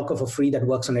an ad blocker for free that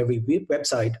works on every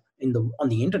website on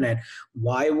the internet.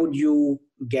 Why would you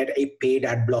get a paid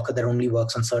ad blocker that only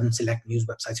works on certain select news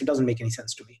websites? It doesn't make any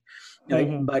sense to me. Right?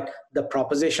 Mm-hmm. But the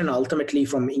proposition ultimately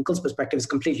from Inkle's perspective is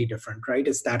completely different, right?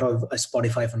 It's that of a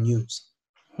Spotify for news.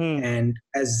 And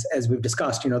as we've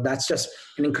discussed, that's just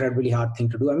an incredibly hard thing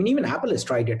to do. I mean, even Apple has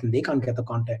tried it and they can't get the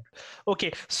content.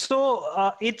 Okay, so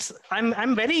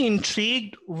I'm very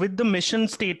intrigued with the mission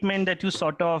statement that you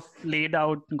sort of laid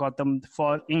out, Gautam,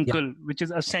 for Inkle, which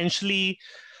is essentially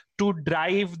to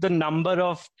drive the number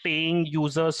of paying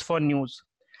users for news.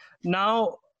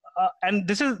 Now, and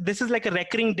this is like a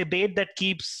recurring debate that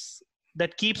keeps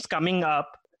coming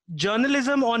up.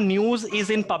 Journalism on news is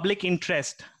in public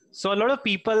interest. So a lot of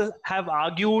people have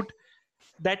argued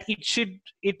that it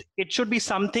should be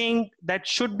something that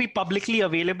should be publicly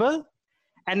available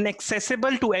and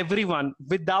accessible to everyone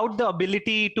without the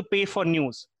ability to pay for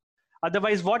news.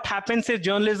 Otherwise, what happens is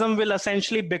journalism will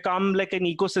essentially become like an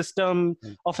ecosystem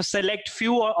of a select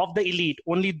few of the elite,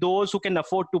 only those who can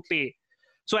afford to pay.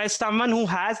 So as someone who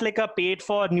has like a paid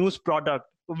for news product,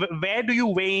 where do you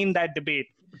weigh in that debate?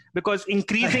 Because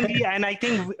increasingly, and I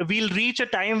think we'll reach a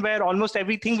time where almost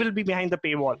everything will be behind the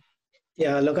paywall.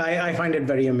 Yeah, look, I find it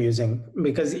very amusing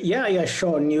because,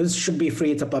 sure, news should be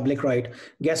free. It's a public right.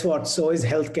 Guess what? So is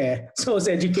healthcare, so is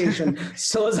education,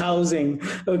 so is housing.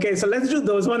 Okay, so let's do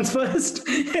those ones first,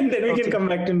 and then we can come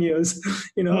back to news.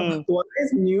 Why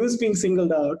is news being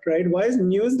singled out, right? Why is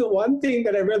news the one thing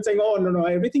that everyone's saying, oh, no,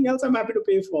 everything else I'm happy to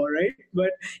pay for, right?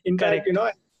 But in fact,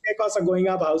 costs are going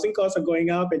up, housing costs are going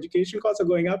up, education costs are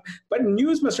going up, but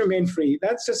news must remain free.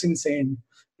 That's just insane,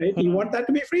 right? You want that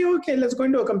to be free? Okay, let's go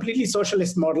into a completely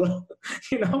socialist model,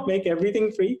 make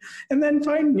everything free, and then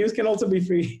fine, news can also be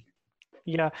free.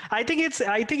 Yeah, I think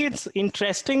it's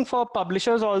interesting for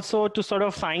publishers also to sort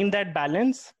of find that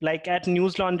balance. Like at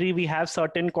News Laundry, we have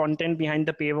certain content behind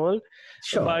the paywall,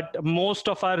 but most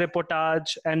of our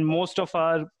reportage and most of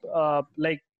our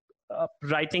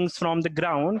writings from the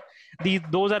ground,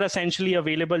 those are essentially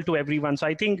available to everyone. So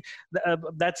I think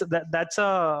that's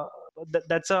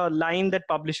a line that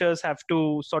publishers have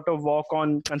to sort of walk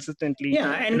on consistently,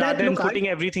 rather than putting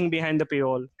everything behind the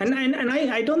paywall. And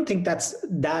I don't think that's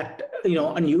that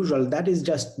unusual. That is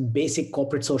just basic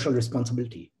corporate social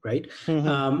responsibility, right?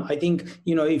 I think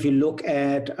if you look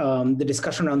at the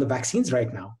discussion around the vaccines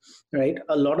right now, right,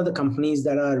 a lot of the companies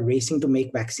that are racing to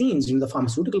make vaccines, the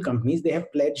pharmaceutical companies, they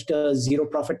have pledged a zero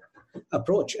profit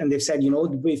approach, and they've said,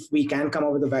 if we can come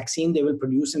up with a vaccine, they will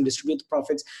produce and distribute the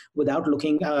profits without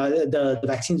looking the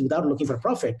vaccines without looking for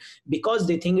profit, because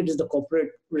they think it is the corporate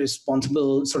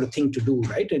responsible sort of thing to do,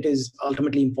 right? It is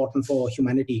ultimately important for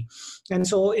humanity. And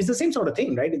so it's the same sort of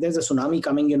thing, right? If there's a tsunami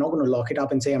coming, you're not going to lock it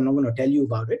up and say, I'm not going to tell you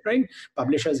about it, right?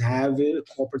 Publishers have a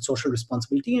corporate social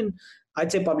responsibility, and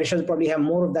I'd say publishers probably have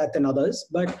more of that than others,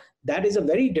 but that is a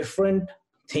very different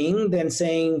thing than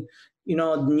saying,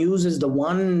 news is the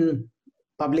one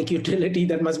public utility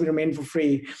that must be remained for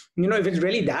free. If it's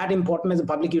really that important as a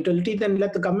public utility, then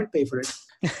let the government pay for it.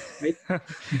 Right?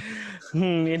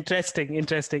 Interesting. I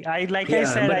said,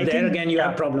 but I think again, you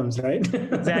have problems, right?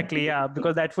 Exactly. Yeah.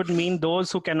 Because that would mean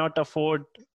those who cannot afford,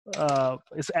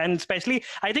 and especially,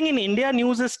 I think in India,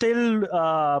 news is still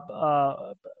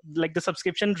like the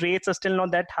subscription rates are still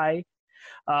not that high.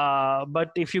 But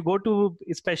if you go to,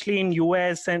 especially in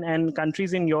US and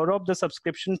countries in Europe, the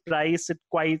subscription price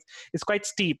is quite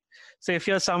steep. So if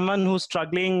you're someone who's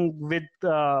struggling with,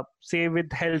 say, with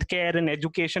healthcare and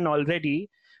education already,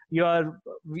 you're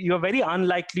very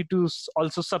unlikely to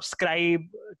also subscribe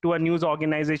to a news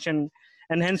organization.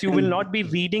 And hence, you will not be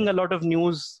reading a lot of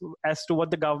news as to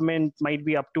what the government might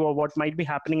be up to or what might be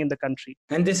happening in the country.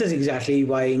 And this is exactly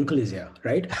why Inkle is here,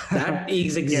 right? That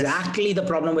is exactly the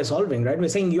problem we're solving, right? We're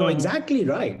saying you're exactly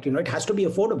right. It has to be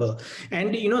affordable.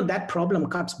 And, that problem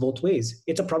cuts both ways.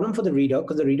 It's a problem for the reader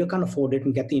because the reader can't afford it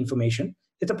and get the information.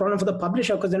 It's a problem for the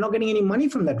publisher because they're not getting any money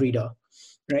from that reader,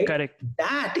 right? Correct.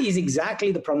 That is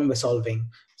exactly the problem we're solving.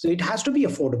 So it has to be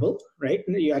affordable, right?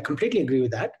 I completely agree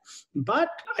with that. But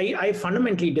I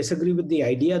fundamentally disagree with the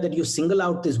idea that you single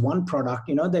out this one product,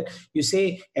 that you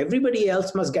say everybody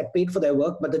else must get paid for their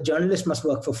work, but the journalist must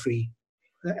work for free.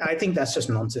 I think that's just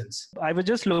nonsense. I was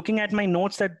just looking at my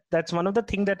notes that's one of the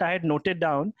things that I had noted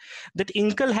down, that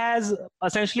Inkle has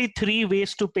essentially 3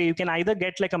 ways to pay. You can either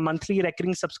get like a monthly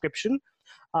recurring subscription,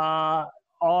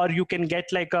 or you can get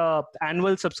like a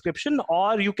annual subscription,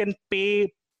 or you can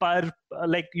pay per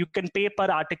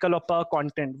article or per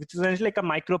content, which is essentially like a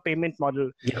micro payment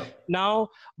model. Yeah. Now,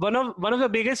 one of the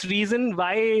biggest reason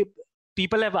why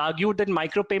people have argued that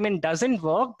micro payment doesn't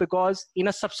work, because in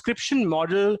a subscription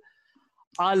model,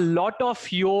 a lot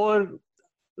of your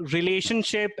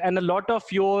relationship and a lot of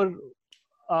your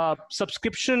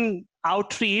subscription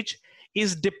outreach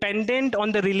is dependent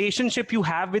on the relationship you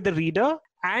have with the reader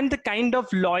and the kind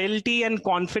of loyalty and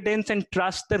confidence and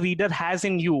trust the reader has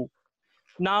in you.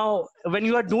 Now, when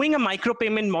you are doing a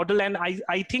micropayment model, and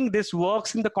I think this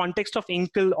works in the context of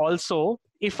Inkle also,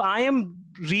 if I am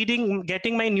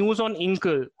getting my news on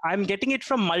Inkle, I'm getting it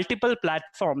from multiple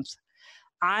platforms.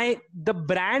 The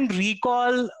brand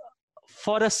recall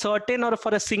for a certain or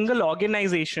for a single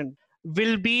organization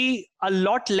will be a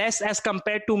lot less as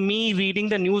compared to me reading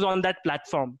the news on that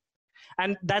platform.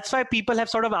 And that's why people have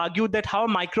sort of argued that how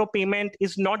micropayment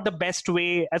is not the best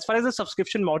way as far as the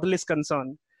subscription model is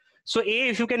concerned. So A,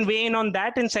 if you can weigh in on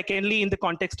that, and secondly, in the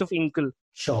context of Inkle.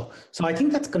 Sure. So I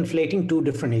think that's conflating 2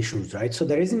 different issues, right? So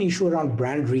there is an issue around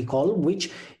brand recall, which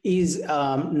is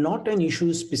not an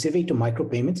issue specific to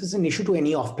micropayments. It's an issue to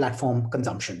any off-platform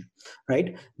consumption,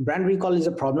 right? Brand recall is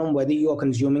a problem whether you are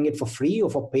consuming it for free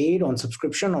or for paid, on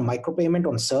subscription, on micropayment,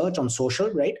 on search, on social,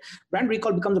 right? Brand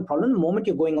recall becomes a problem the moment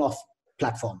you're going off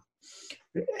platform.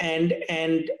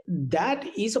 And that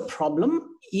is a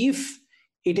problem if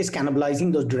it is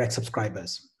cannibalizing those direct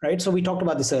subscribers, right? So we talked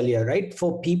about this earlier, right?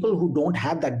 For people who don't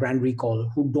have that brand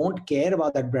recall, who don't care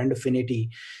about that brand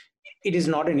affinity, it is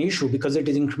not an issue because it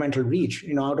is incremental reach.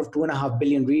 Out of 2.5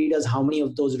 billion readers, how many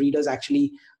of those readers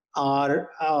actually are,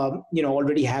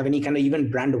 already have any kind of even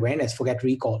brand awareness, forget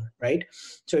recall, right?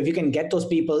 So if you can get those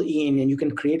people in and you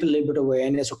can create a little bit of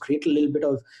awareness or create a little bit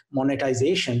of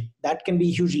monetization, that can be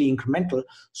hugely incremental,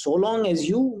 so long as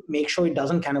you make sure it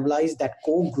doesn't cannibalize that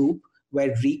core group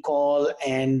where recall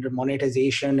and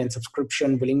monetization and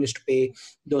subscription, willingness to pay,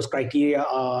 those criteria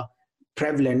are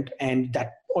prevalent, and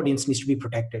that audience needs to be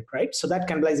protected, right? So that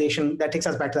cannibalization, that takes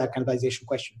us back to that cannibalization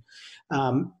question.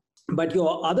 But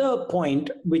your other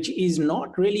point, which is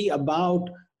not really about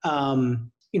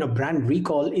brand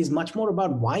recall, is much more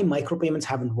about why micropayments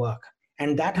haven't worked.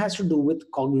 And that has to do with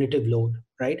cognitive load,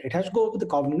 right? It has to go with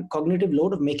the cognitive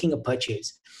load of making a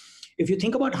purchase. If you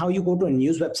think about how you go to a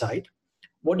news website,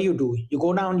 what do? You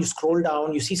go down, you scroll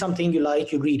down, you see something you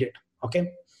like, you read it,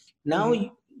 okay? Now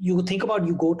you think about,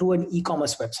 you go to an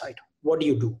e-commerce website. What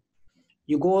do?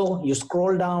 You go, you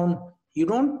scroll down, you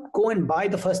don't go and buy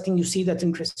the first thing you see that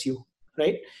interests you,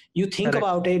 right? You think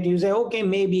about it, you say, okay,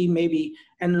 maybe.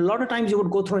 And a lot of times you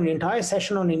would go through an entire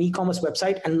session on an e-commerce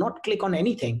website and not click on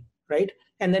anything, right?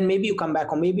 And then maybe you come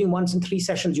back, or maybe once in 3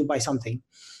 sessions you buy something.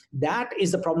 That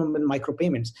is the problem with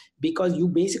micropayments, because you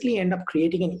basically end up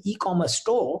creating an e-commerce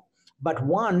store, but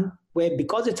one where,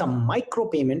 because it's a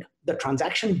micropayment, the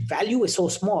transaction value is so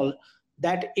small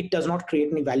that it does not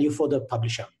create any value for the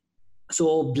publisher.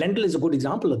 So Blendle is a good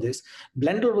example of this.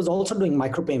 Blendle was also doing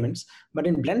micropayments, but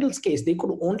in Blendle's case, they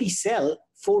could only sell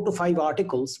 4 to 5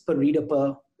 articles per reader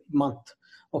per month.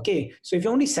 Okay, so if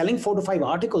you're only selling 4 to 5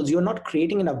 articles, you're not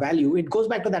creating enough value. It goes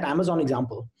back to that Amazon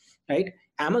example, right?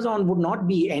 Amazon would not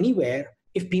be anywhere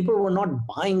if people were not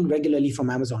buying regularly from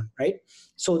Amazon, right?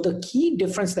 So the key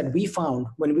difference that we found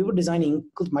when we were designing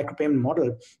Inkle's micropayment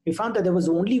model, we found that there was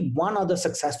only one other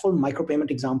successful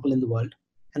micropayment example in the world,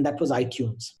 and that was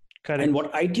iTunes. Correct. And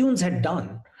what iTunes had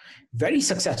done very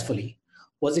successfully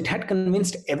was it had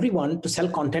convinced everyone to sell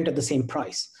content at the same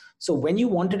price. So when you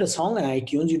wanted a song on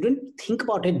iTunes, you didn't think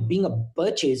about it being a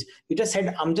purchase. You just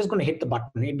said, I'm just going to hit the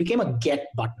button. It became a get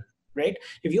button, right?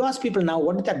 If you ask people now,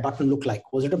 what did that button look like?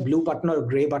 Was it a blue button or a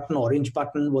gray button, orange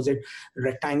button? Was it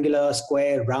rectangular,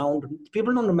 square, round?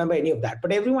 People don't remember any of that.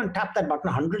 But everyone tapped that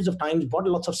button hundreds of times, bought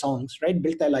lots of songs, right?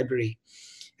 Built their library.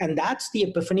 And that's the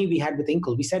epiphany we had with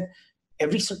Inkle. We said,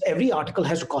 every article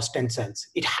has to cost 10 cents.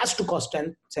 It has to cost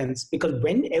 10 cents because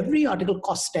when every article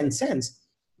costs 10 cents,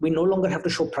 we no longer have to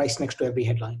show price next to every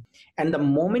headline. And the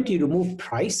moment you remove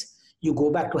price, you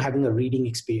go back to having a reading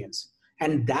experience.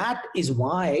 And that is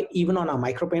why even on our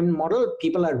micropayment model,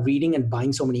 people are reading and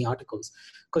buying so many articles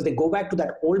because they go back to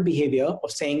that old behavior of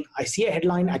saying, I see a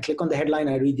headline, I click on the headline,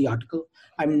 I read the article.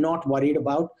 I'm not worried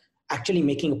about actually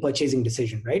making a purchasing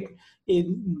decision, right?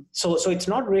 So it's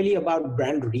not really about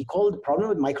brand recall. The problem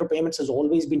with micropayments has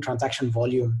always been transaction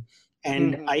volume.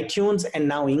 And iTunes and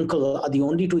now Inkle are the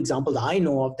only two examples I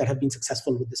know of that have been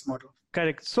successful with this model.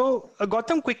 Correct. So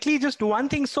Gautam, quickly, just one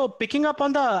thing. So picking up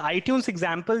on the iTunes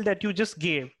example that you just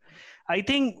gave, I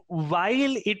think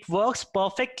while it works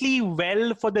perfectly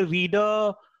well for the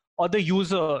reader or the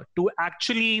user to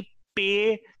actually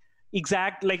pay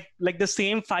exact like the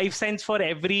same 5 cents for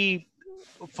every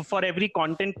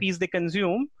content piece they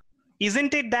consume,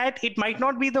 isn't it that it might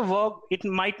not be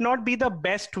the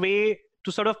best way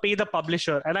to sort of pay the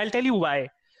publisher? And I'll tell you why.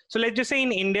 So let's just say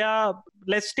in India,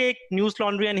 let's take News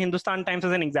Laundry and Hindustan Times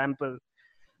as an example.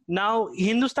 Now,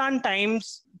 Hindustan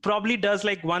Times probably does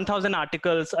like 1,000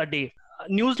 articles a day.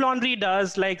 News Laundry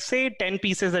does like, say, 10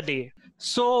 pieces a day.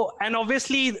 So, and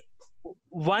obviously,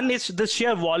 one is the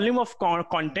sheer volume of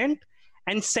content.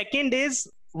 And second is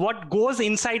what goes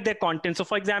inside their content. So,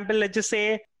 for example, let's just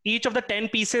say each of the 10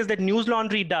 pieces that News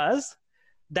Laundry does,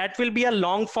 that will be a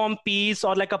long form piece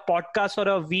or like a podcast or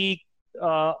a week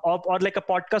or like a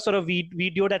podcast or a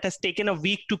video that has taken a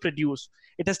week to produce.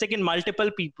 It has taken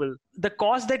multiple people. The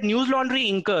cost that News Laundry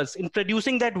incurs in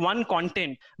producing that one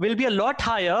content will be a lot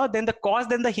higher than the cost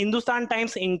than the Hindustan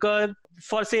Times incur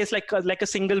for, say, it's like a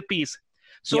single piece.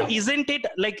 So isn't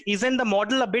the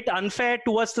model a bit unfair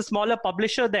towards the smaller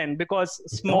publisher then? Because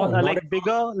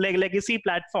bigger legacy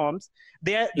platforms,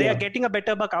 they are getting a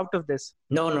better buck out of this.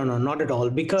 No, not at all.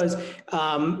 Because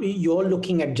you're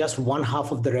looking at just one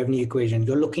half of the revenue equation.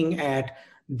 You're looking at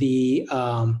the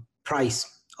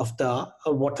price of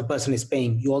what the person is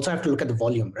paying. You also have to look at the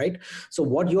volume, right? So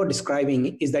what you're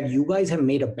describing is that you guys have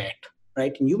made a bet,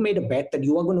 right? And you made a bet that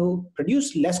you are going to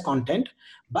produce less content,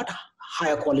 but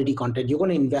higher quality content. You're going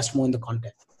to invest more in the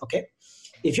content. Okay.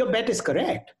 If your bet is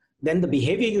correct, then the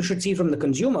behavior you should see from the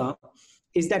consumer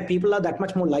is that people are that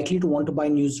much more likely to want to buy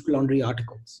News Laundry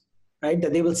articles, right?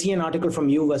 That they will see an article from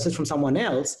you versus from someone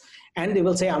else. And they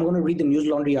will say, I'm going to read the News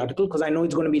Laundry article because I know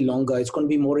it's going to be longer. It's going to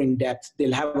be more in depth.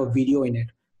 They'll have a video in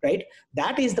it, right?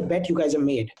 That is the bet you guys have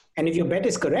made. And if your bet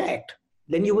is correct,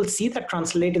 then you will see that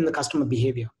translate in the customer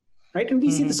behavior. Right. And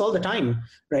we see this all the time,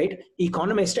 right?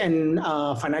 Economist and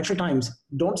Financial Times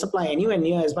don't supply anywhere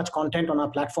near as much content on our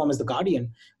platform as The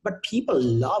Guardian. But people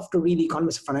love to read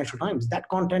Economist and Financial Times. That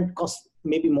content costs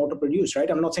maybe more to produce,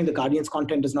 right? I'm not saying The Guardian's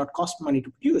content does not cost money to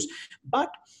produce. But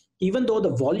even though the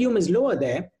volume is lower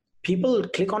there, people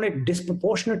click on it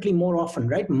disproportionately more often,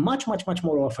 right? Much, much, much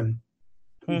more often.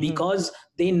 Because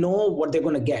they know what they're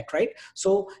going to get, right?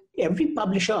 So every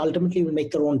publisher ultimately will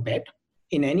make their own bet.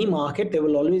 In any market, there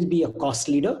will always be a cost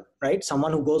leader, right?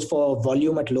 Someone who goes for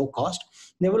volume at low cost.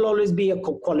 There will always be a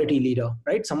quality leader,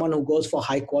 right? Someone who goes for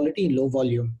high quality, low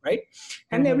volume, right?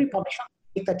 And every publisher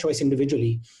will make that choice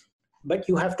individually. But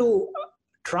you have to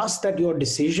trust that your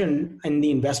decision and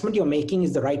the investment you're making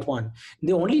is the right one.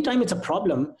 The only time it's a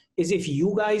problem is if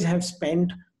you guys have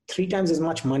spent 3 times as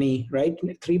much money, right?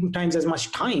 3 times as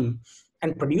much time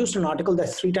and produced an article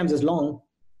that's 3 times as long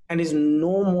and is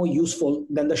no more useful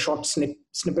than the short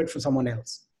snippet from someone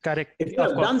else. Correct. If you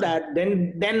have done that,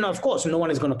 then of course, no one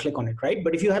is going to click on it, right?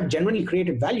 But if you have genuinely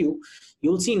created value,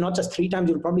 you'll see not just 3 times,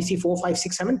 you'll probably see 4, 5,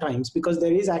 6, 7 times, because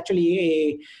there is actually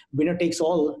a winner takes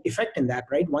all effect in that,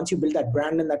 right? Once you build that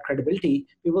brand and that credibility,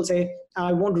 people say,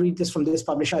 I won't read this from this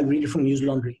publisher, I'll read it from News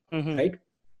Laundry, right?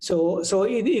 So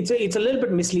it's a little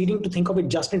bit misleading to think of it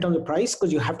just in terms of price,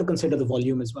 because you have to consider the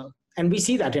volume as well. And we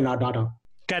see that in our data.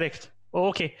 Correct.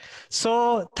 Okay.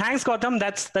 So thanks, Gautam.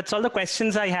 That's all the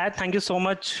questions I had. Thank you so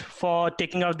much for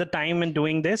taking out the time and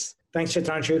doing this. Thanks,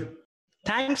 Chitranshu.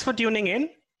 Thanks for tuning in.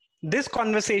 This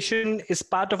conversation is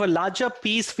part of a larger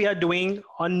piece we are doing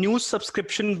on news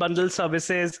subscription bundle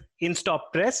services in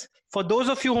Stop Press. For those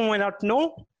of you who may not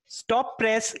know, Stop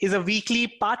Press is a weekly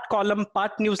part column,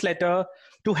 part newsletter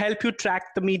to help you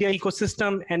track the media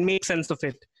ecosystem and make sense of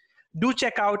it. Do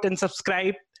check out and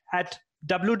subscribe at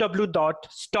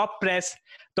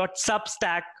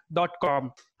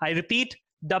www.stoppress.substack.com. I repeat,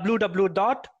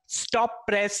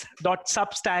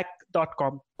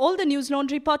 www.stoppress.substack.com. All the News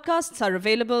Laundry podcasts are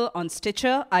available on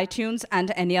Stitcher, iTunes,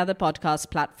 and any other podcast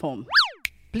platform.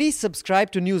 Please subscribe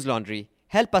to News Laundry.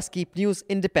 Help us keep news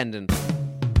independent.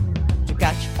 To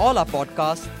catch all our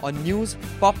podcasts on news,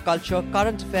 pop culture,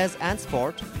 current affairs, and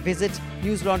sport, visit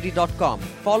newslaundry.com.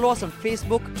 Follow us on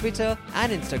Facebook, Twitter,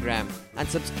 and Instagram, and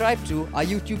subscribe to our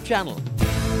YouTube channel.